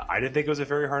I didn't think it was a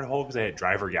very hard hole because I hit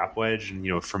driver gap wedge,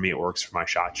 and for me it works for my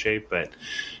shot shape, but.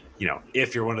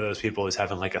 If you're one of those people who's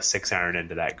having like a 6 iron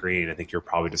into that green, I think you're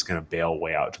probably just going to bail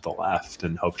way out to the left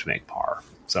and hope to make par.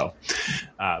 So,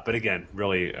 but again,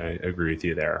 really, I agree with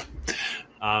you there.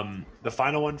 The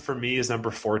final one for me is number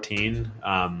 14.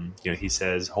 He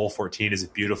says hole 14 is a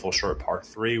beautiful short par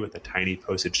 3 with a tiny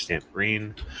postage stamp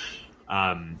green.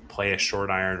 Play a short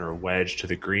iron or wedge to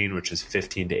the green, which is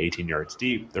 15 to 18 yards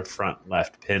deep. Their front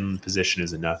left pin position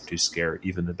is enough to scare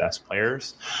even the best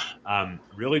players.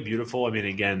 Really beautiful. I mean,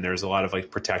 again, there's a lot of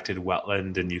like protected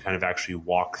wetland, and you kind of actually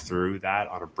walk through that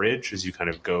on a bridge as you kind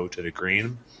of go to the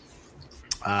green.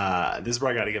 This is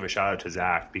where I got to give a shout out to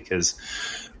Zach, because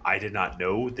I did not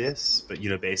know this, but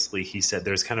basically he said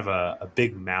there's kind of a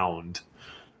big mound,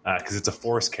 because it's a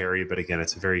forced carry, but again,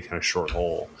 it's a very kind of short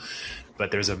hole. But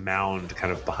there's a mound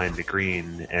kind of behind the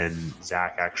green, and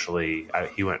Zach actually,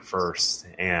 he went first,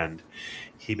 and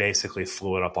he basically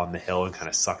flew it up on the hill and kind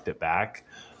of sucked it back.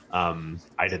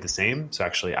 I did the same. So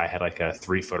actually I had like a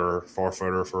 3-footer,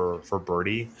 4-footer for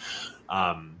birdie.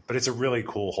 But it's a really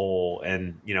cool hole.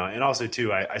 And, and also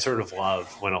too, I sort of love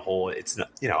when a hole, it's not,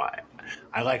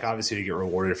 I like obviously to get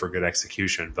rewarded for good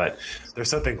execution, but there's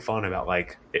something fun about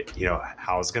like,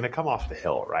 how it's going to come off the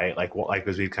hill, right? Like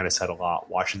as we've kind of said a lot,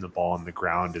 watching the ball on the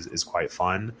ground is quite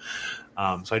fun.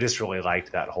 So I just really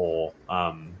liked that hole.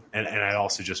 And I'd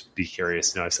also just be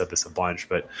curious, I've said this a bunch,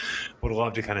 but would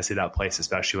love to kind of see that place,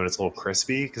 especially when it's a little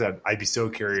crispy, because I'd be so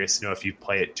curious, if you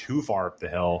play it too far up the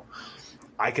hill,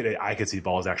 I could see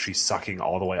balls actually sucking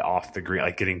all the way off the green,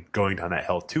 like going down that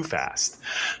hill too fast,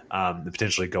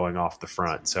 potentially going off the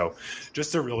front. So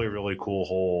just a really, really cool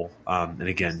hole. And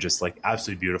again, just like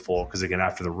absolutely beautiful, because again,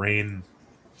 after the rain,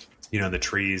 the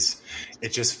trees, it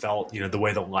just felt, the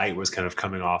way the light was kind of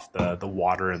coming off the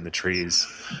water and the trees.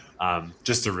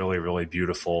 Just a really, really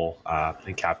beautiful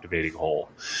and captivating hole.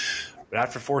 But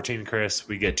after 14, Chris,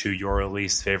 we get to your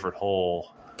least favorite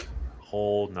hole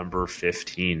number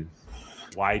 15.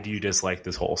 Why do you dislike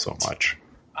this hole so much?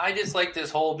 I dislike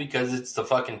this hole because it's the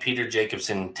fucking Peter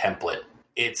Jacobsen template.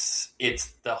 It's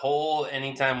the hole.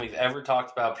 Anytime we've ever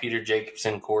talked about Peter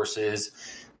Jacobsen courses,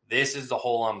 this is the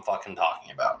hole I'm fucking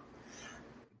talking about.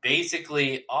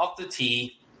 Basically, off the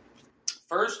tee,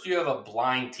 first you have a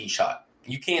blind tee shot.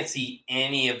 You can't see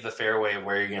any of the fairway of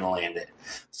where you're going to land it.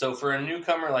 So for a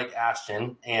newcomer like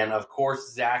Ashton, and of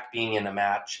course Zach being in a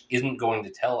match isn't going to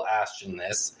tell Ashton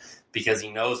this because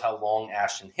he knows how long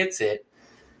Ashton hits it.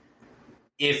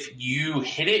 If you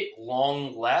hit it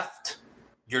long left,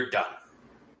 you're done.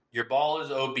 Your ball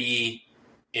is OB.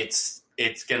 It's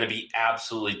going to be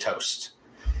absolutely toast.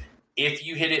 If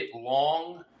you hit it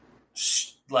long,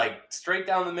 like straight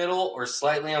down the middle or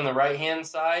slightly on the right-hand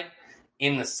side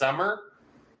in the summer,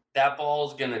 that ball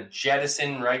is going to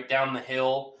jettison right down the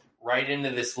hill, right into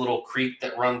this little creek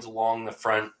that runs along the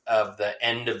front of the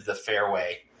end of the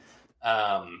fairway.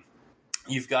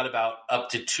 You've got about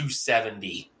up to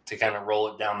 270 to kind of roll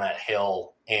it down that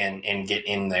hill and get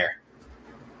in there.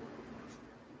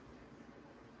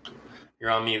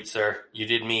 You're on mute, sir. You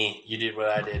did me. You did what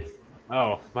I did.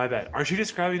 Oh, my bad. Aren't you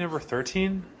describing number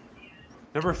 13?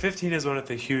 Number 15 is one at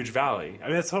the huge valley. I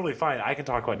mean, that's totally fine. I can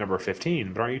talk about number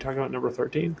 15, but aren't you talking about number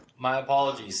 13? My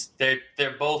apologies. They're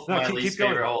both my least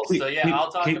favorite holes. So, yeah, I'll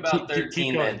talk about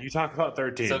 13 then. You talk about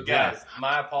 13. So, guys,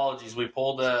 my apologies. We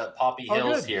pulled Poppy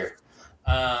Hills here.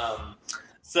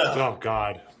 Oh,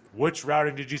 God. Which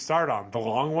routing did you start on? The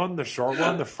long one, the short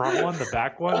one, the front one, the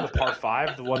back one, the par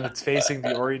 5, the one that's facing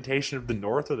the orientation of the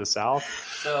north or the south?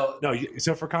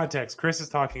 So for context, Chris is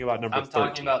talking about number 13. I'm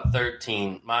talking about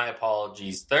 13. My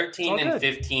apologies. 13 and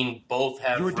 15 both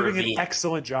have You were doing ravine. An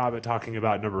excellent job at talking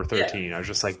about number 13. Yeah. I was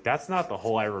just like, that's not the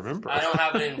hole I remember. I don't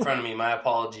have it in front of me. My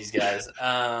apologies, guys.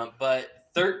 But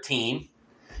 13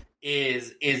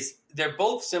 is they're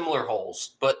both similar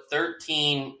holes, but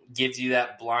 13 gives you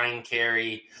that blind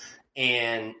carry,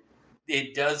 and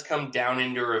it does come down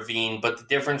into a ravine. But the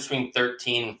difference between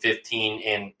 13 and 15,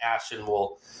 and Ashton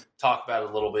will talk about it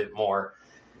a little bit more.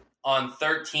 On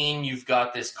 13, you've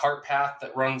got this cart path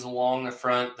that runs along the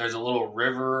front. There's a little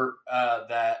river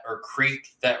or creek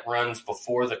that runs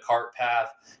before the cart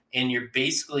path, and you're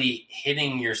basically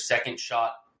hitting your second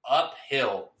shot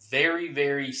uphill, very,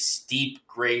 very steep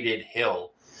graded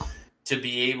hill, to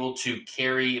be able to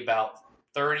carry about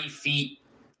 30 feet,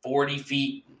 40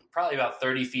 feet, probably about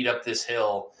 30 feet up this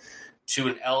hill to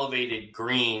an elevated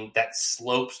green that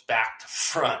slopes back to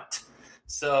front.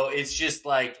 So it's just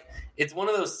like, it's one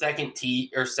of those second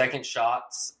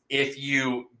shots. If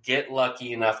you get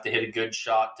lucky enough to hit a good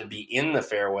shot to be in the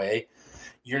fairway,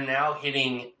 you're now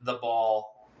hitting the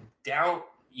ball down.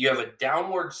 You have a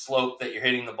downward slope that you're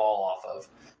hitting the ball off of,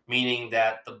 meaning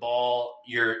that the ball,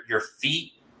 your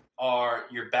feet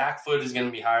your back foot is going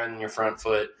to be higher than your front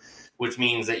foot, which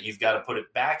means that you've got to put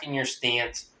it back in your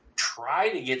stance, try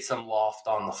to get some loft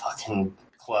on the fucking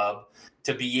club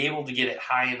to be able to get it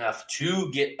high enough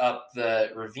to get up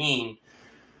the ravine.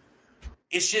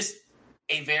 It's just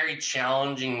a very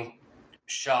challenging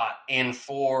shot. And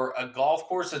for a golf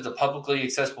course that's a publicly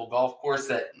accessible golf course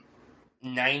that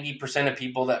 90% of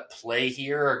people that play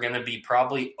here are going to be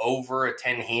probably over a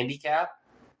 10 handicap,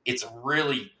 it's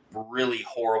really, really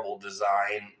horrible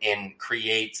design and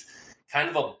creates kind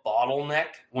of a bottleneck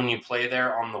when you play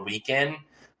there on the weekend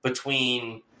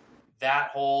between that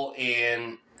hole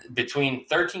and between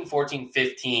 13, 14,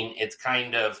 15. It's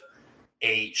kind of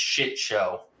a shit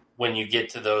show when you get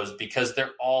to those because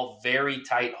they're all very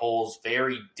tight holes,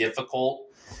 very difficult,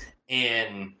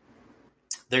 and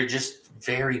they're just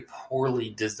very poorly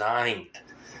designed.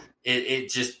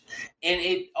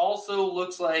 It also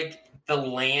looks like the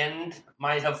land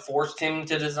might have forced him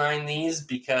to design these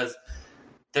because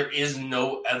there is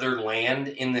no other land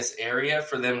in this area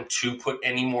for them to put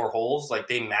any more holes. Like,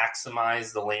 they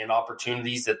maximize the land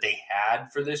opportunities that they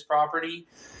had for this property.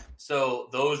 So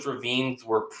those ravines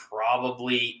were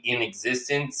probably in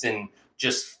existence and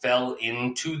just fell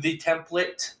into the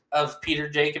template of Peter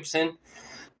Jacobsen.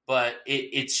 But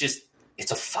it's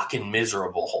a fucking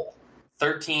miserable hole.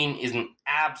 13 is an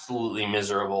absolutely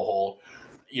miserable hole.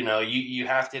 You know, you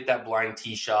have to hit that blind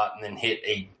tee shot and then hit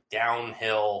a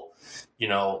downhill,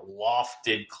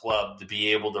 lofted club to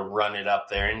be able to run it up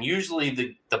there. And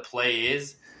usually the play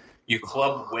is you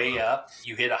club way up,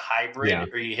 you hit a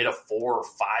hybrid or you hit a 4 or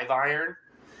 5 iron,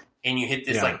 and you hit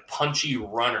this like punchy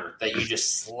runner that you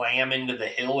just slam into the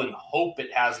hill and hope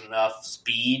it has enough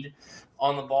speed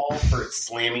on the ball for it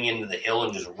slamming into the hill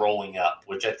and just rolling up,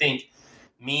 which I think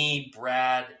me,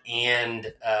 Brad,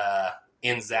 and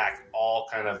Zach all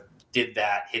kind of did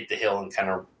that, hit the hill and kind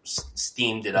of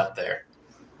steamed it up there.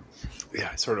 Yeah,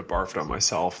 I sort of barfed on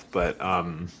myself, but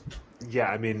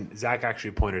I mean, Zach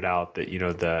actually pointed out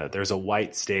that, there's a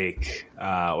white stake,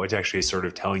 which actually is sort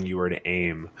of telling you where to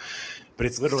aim, but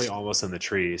it's literally almost in the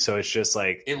tree. So it's just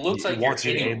like, it looks like you're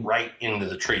hitting right into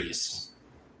the trees.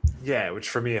 Yeah, which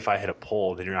for me, if I hit a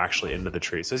pole, then you're actually into the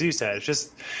tree. So as you said, it's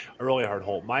just a really hard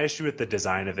hole. My issue with the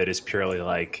design of it is purely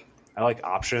like, I like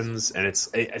options, and it's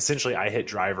essentially I hit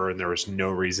driver, and there was no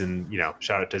reason.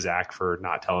 Shout out to Zach for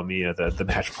not telling me the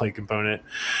match play component.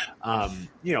 But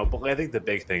I think the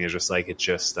big thing is just like it's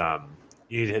just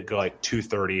you need to go like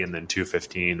 230 and then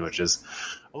 215, which is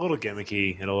a little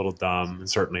gimmicky and a little dumb, and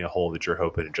certainly a hole that you're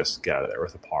hoping to just get out of there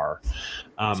with a par.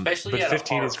 Especially but at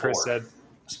 15, a par as Chris 4. said,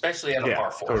 especially at a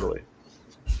par 4.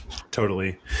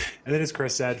 Totally. And then as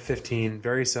Chris said, 15,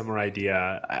 very similar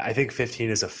idea. I think 15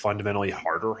 is a fundamentally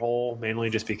harder hole, mainly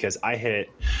just because I hit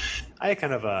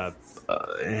kind of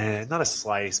not a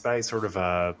slice, but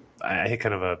I hit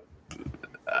kind of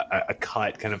a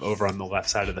cut kind of over on the left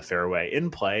side of the fairway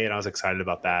in play, and I was excited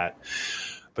about that.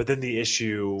 But then the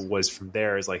issue was from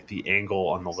there is like the angle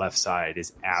on the left side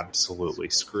is absolutely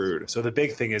screwed. So the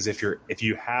big thing is if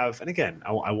you have, and again,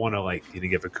 I want to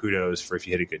give a kudos for if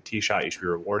you hit a good tee shot, you should be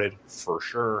rewarded for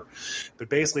sure. But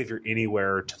basically, if you're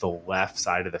anywhere to the left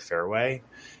side of the fairway,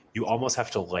 you almost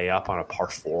have to lay up on a par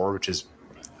 4, which is,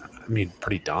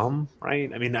 pretty dumb,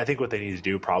 right? I think what they need to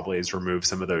do probably is remove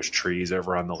some of those trees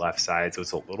over on the left side so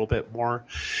it's a little bit more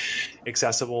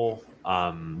accessible.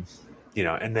 And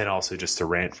then also just to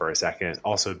rant for a second,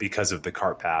 also because of the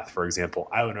cart path, for example,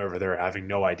 I went over there having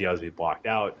no idea I was being blocked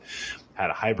out, had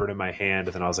a hybrid in my hand,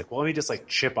 and then I was like, well, let me just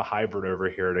chip a hybrid over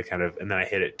here to and then I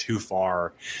hit it too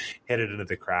far, hit it into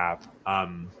the crap. A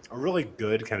really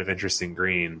good kind of interesting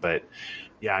green, but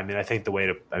yeah, I think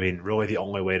really the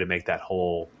only way to make that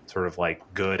hole sort of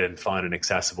good and fun and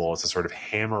accessible is to sort of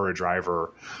hammer a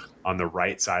driver on the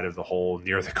right side of the hole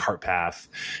near the cart path,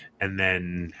 and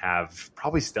then have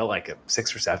probably still a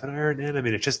 6 or 7 iron in.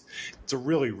 It's a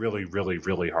really, really, really,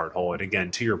 really hard hole. And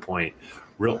again, to your point,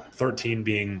 13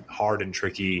 being hard and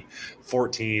tricky,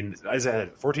 14, as I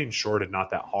said, 14 short and not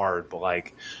that hard, but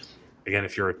again,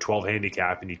 if you're a 12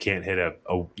 handicap and you can't hit a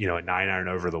 9 iron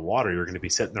over the water, you're going to be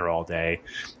sitting there all day.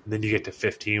 And then you get to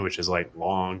 15, which is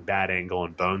long, bad angle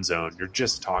and bone zone. You're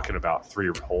just talking about 3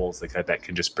 holes that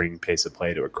can just bring pace of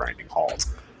play to a grinding halt.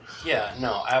 Yeah,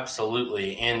 no,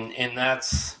 absolutely. And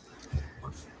that's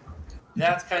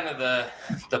kind of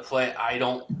the play I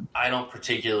don't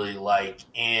particularly like.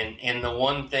 And the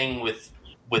one thing with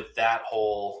that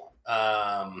hole,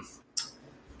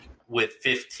 with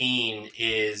 15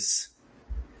 is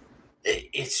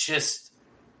it's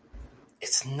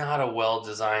not a well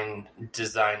designed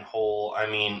hole.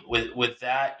 With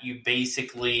that you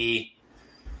basically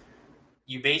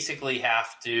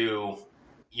have to,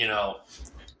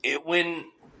 when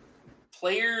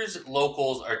players,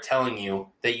 locals are telling you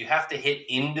that you have to hit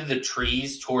into the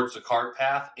trees towards the cart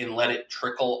path and let it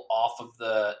trickle off of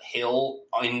the hill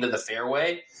into the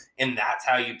fairway, and that's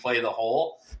how you play the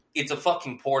hole, it's a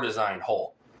fucking poor designed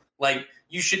hole.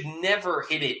 You should never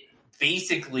hit it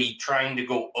basically trying to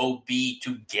go OB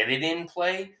to get it in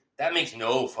play. That makes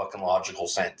no fucking logical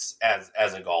sense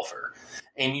as a golfer.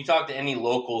 And you talk to any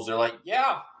locals, they're like,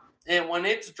 yeah, and when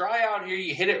it's dry out here,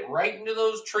 you hit it right into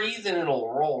those trees and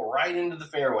it'll roll right into the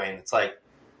fairway. And it's like,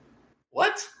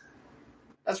 what?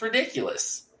 That's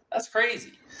ridiculous. That's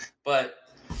crazy. But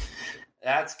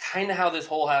that's kind of how this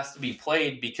hole has to be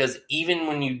played, because even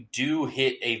when you do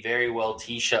hit a very well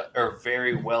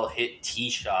hit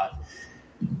tee shot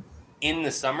in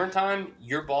the summertime,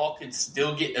 your ball could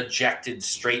still get ejected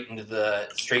straight into the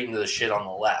shit on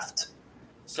the left.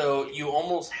 So you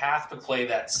almost have to play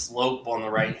that slope on the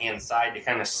right-hand side to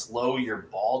kind of slow your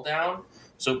ball down.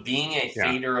 So being a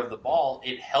fader of the ball,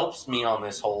 it helps me on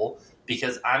this hole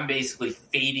because I'm basically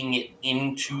fading it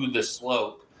into the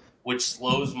slope, which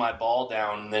slows my ball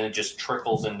down, and then it just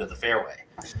trickles into the fairway.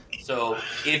 So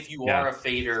if you are a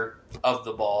fader of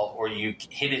the ball or you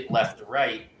hit it left to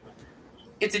right,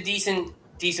 it's a decent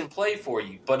play for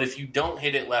you. But if you don't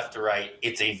hit it left to right,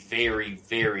 it's a very,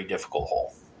 very difficult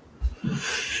hole.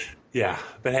 Yeah,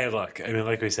 but hey, look, I mean,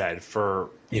 like we said, for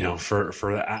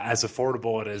as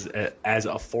affordable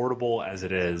as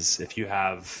it is, if you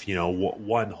have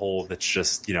one hole that's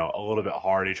just a little bit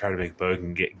hard, you try to make bogey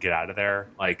and get out of there.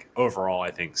 Like overall,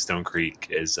 I think Stone Creek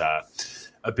is a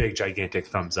big gigantic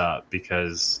thumbs up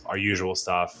because our usual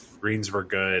stuff, greens were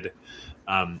good.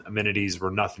 Amenities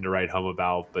were nothing to write home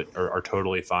about, but are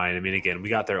totally fine. I mean, again, we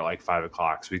got there at like 5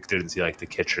 o'clock, so we didn't see like the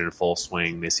kitchen in full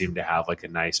swing. They seemed to have like a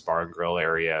nice bar and grill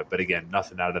area, but again,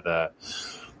 nothing out of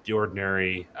the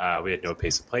ordinary. We had no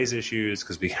pace of plays issues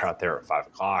because we got there at 5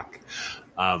 o'clock.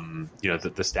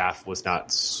 The staff was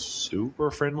not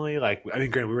super friendly. Like, I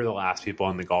mean, granted, we were the last people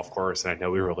on the golf course, and I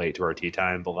know we were late to our tee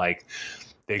time, but like,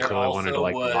 they clearly wanted to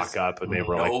like lock up, and they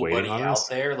were like waiting on us.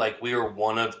 There, like we were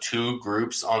one of two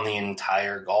groups on the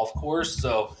entire golf course.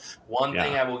 So one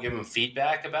thing I will give them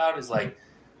feedback about is like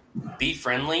be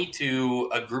friendly to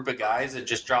a group of guys that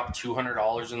just dropped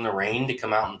 $200 in the rain to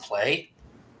come out and play.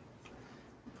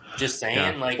 Just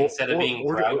saying, instead of being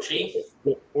grouchy,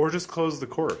 or just close the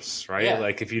course, right? Yeah.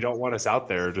 Like if you don't want us out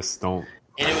there, just don't.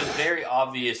 And it was very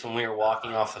obvious when we were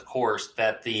walking off the course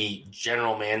that the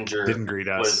general manager didn't greet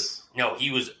us.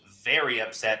 He was very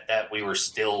upset that we were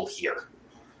still here.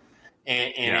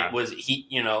 And it was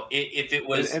if it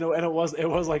was and it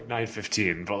was like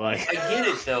 9:15, but like I get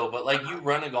it though, but like you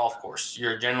run a golf course,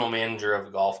 you're a general manager of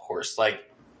a golf course, like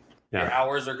your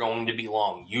hours are going to be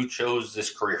long. You chose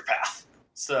this career path,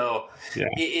 so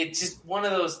it's just one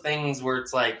of those things where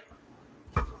it's like,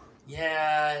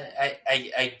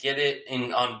 I get it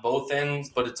on both ends,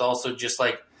 but it's also just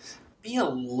like be a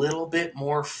little bit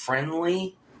more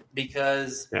friendly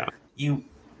because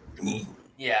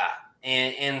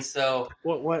and so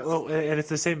well, and it's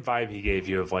the same vibe he gave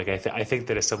you of like I think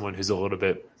that as someone who's a little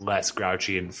bit less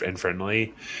grouchy and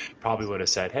friendly, probably would have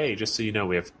said, hey, just so you know,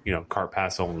 we have cart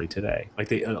pass only today. Like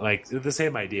the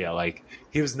same idea. Like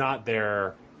he was not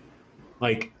there.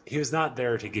 Like he was not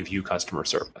there to give you customer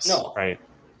service. No, right.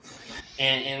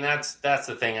 And that's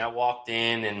the thing. I walked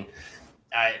in and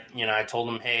I told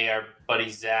him, hey, our buddy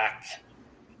Zach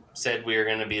said we were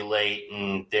going to be late,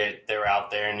 and they're out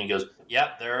there, and he goes,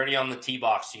 yep, they're already on the tee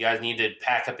box. You guys need to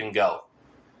pack up and go.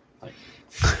 Like,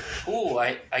 cool,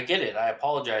 I get it. I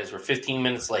apologize. We're 15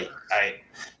 minutes late.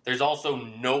 There's also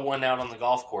no one out on the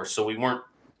golf course, so we weren't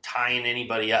tying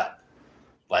anybody up.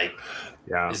 Like,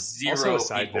 zero also, a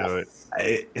side people. note,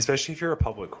 especially if you're a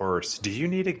public course, do you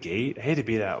need a gate? I hate to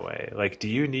be that way. Like, do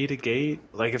you need a gate?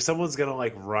 Like, if someone's gonna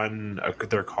like run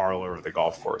their car all over the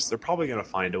golf course, they're probably gonna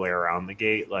find a way around the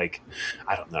gate. Like,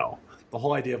 I don't know. The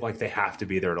whole idea of like they have to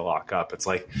be there to lock up. It's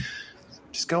like,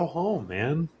 just go home,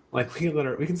 man. Like we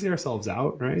can see ourselves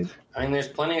out, right? I mean, there's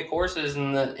plenty of courses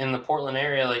in the Portland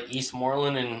area, like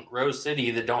Eastmoreland and Rose City,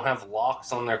 that don't have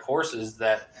locks on their courses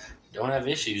that don't have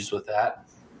issues with that.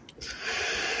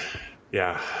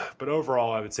 Yeah, but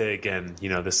overall, I would say again,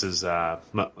 this is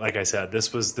like I said,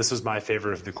 this was my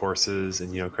favorite of the courses,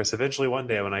 and Chris, eventually one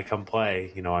day when I come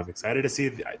play, I'm excited to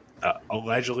see.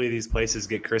 Allegedly, these places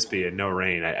get crispy and no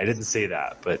rain. I didn't say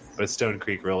that, but Stone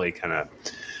Creek really kind of,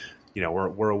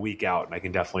 we're a week out, and I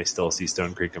can definitely still see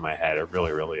Stone Creek in my head. I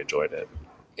really, really enjoyed it.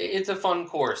 It's a fun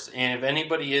course, and if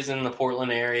anybody is in the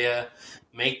Portland area,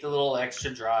 make the little extra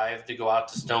drive to go out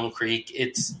to Stone Creek.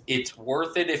 It's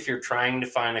worth it if you're trying to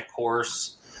find a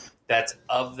course that's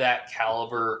of that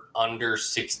caliber under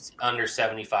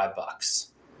 $75,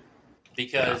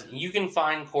 because you can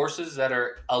find courses that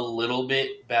are a little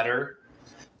bit better,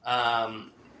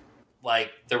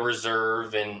 like the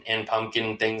Reserve and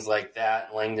Pumpkin, things like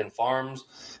that, Langdon Farms,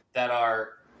 that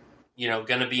are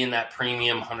going to be in that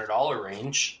premium $100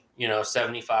 range,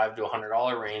 $75 to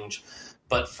 $100 range.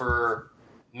 But for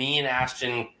me and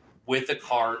Ashton with a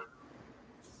cart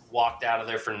walked out of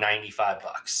there for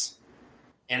 $95.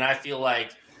 And I feel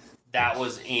like that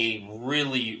was a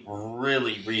really,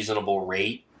 really reasonable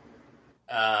rate.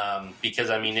 Because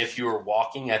I mean, if you were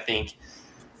walking, I think,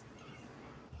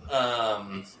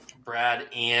 Brad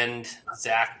and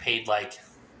Zach paid like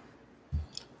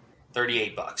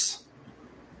 $38.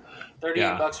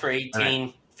 $38 for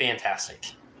 18.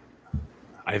 Fantastic.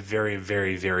 I very,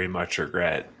 very, very much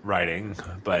regret writing,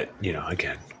 but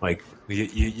again, like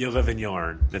you live and you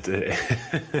learn.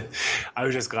 I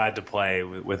was just glad to play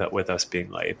with us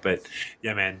being late, but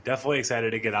yeah, man, definitely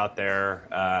excited to get out there.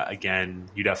 Again,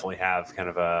 you definitely have kind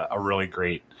of a really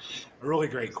great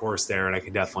course there, and I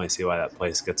can definitely see why that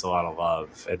place gets a lot of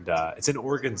love. And it's in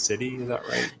Oregon City, is that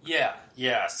right?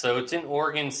 Yeah. So it's in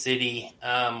Oregon City,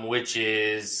 which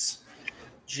is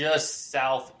just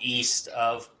southeast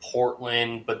of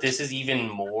Portland, but this is even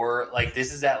more like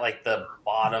this is at like the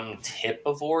bottom tip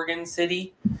of Oregon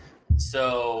City.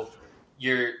 So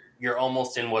you're you're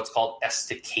almost in what's called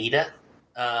Estacada,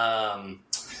 and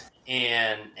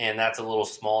that's a little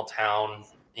small town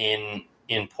in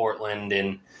Portland,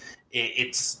 and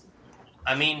it's,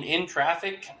 I mean, in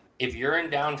traffic, if you're in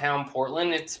downtown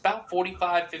Portland, it's about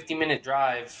 50-minute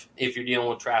drive if you're dealing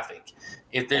with traffic.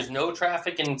 If there's no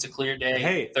traffic and it's a clear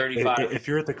day, 35. If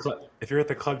you're at the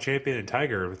club champion and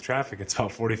Tiger with traffic, it's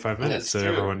about 45 minutes. That's so true.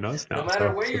 everyone knows now. No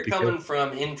matter where you're coming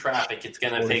from in traffic, it's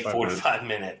going to take 45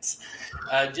 minutes.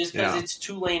 Just because it's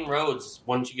 2-lane roads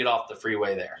once you get off the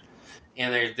freeway there.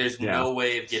 And there's no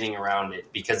way of getting around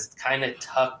it because it's kind of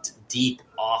tucked deep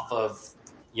off of,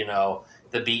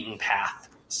 the beaten path.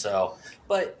 So,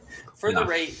 but for the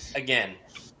rate, again,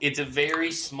 it's a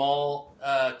very small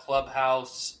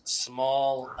clubhouse,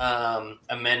 small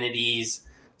amenities,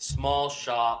 small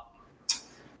shop.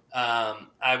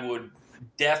 I would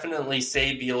definitely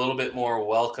say be a little bit more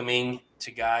welcoming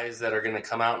to guys that are going to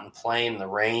come out and play in the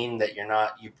rain, that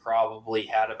you probably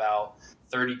had about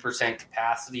 30%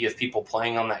 capacity of people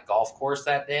playing on that golf course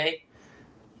that day.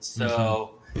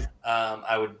 So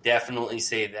I would definitely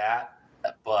say that,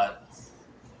 but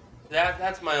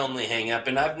that's my only hang up.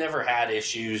 And I've never had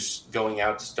issues going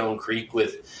out to Stone Creek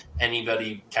with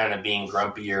anybody kind of being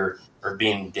grumpy or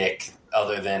being a dick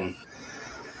other than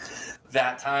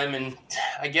that time. And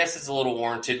I guess it's a little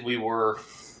warranted. We were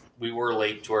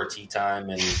late to our tee time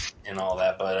and all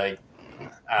that, but I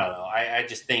don't know. I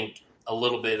just think a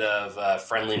little bit of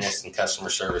friendliness and customer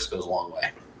service goes a long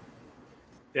way.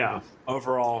 Yeah.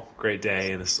 Overall, great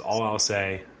day. And this is all I'll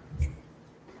say.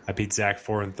 I beat Zach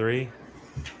 4-3.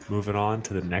 Moving on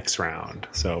to the next round.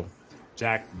 So,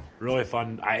 Zach, really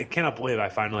fun. I cannot believe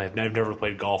I've never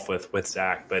played golf with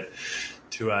Zach, but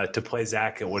to play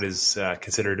Zach at what is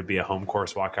considered to be a home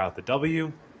course, walk out the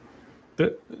W,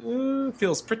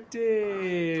 feels pretty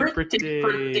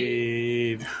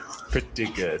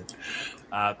good.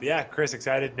 But yeah, Chris,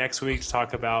 excited next week to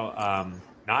talk about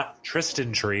not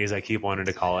Tristan Tree, as I keep wanting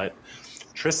to call it,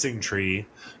 Tristing Tree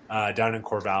down in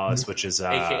Corvallis, which is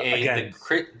AKA again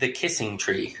the kissing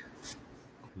tree.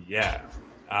 Yeah.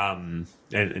 And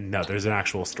no, there's an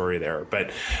actual story there,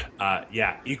 but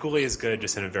equally as good,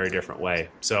 just in a very different way.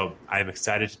 So I'm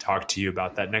excited to talk to you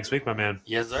about that next week, my man.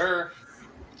 Yes, sir.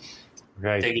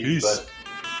 Okay, Take it easy, peace.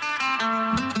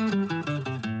 bud.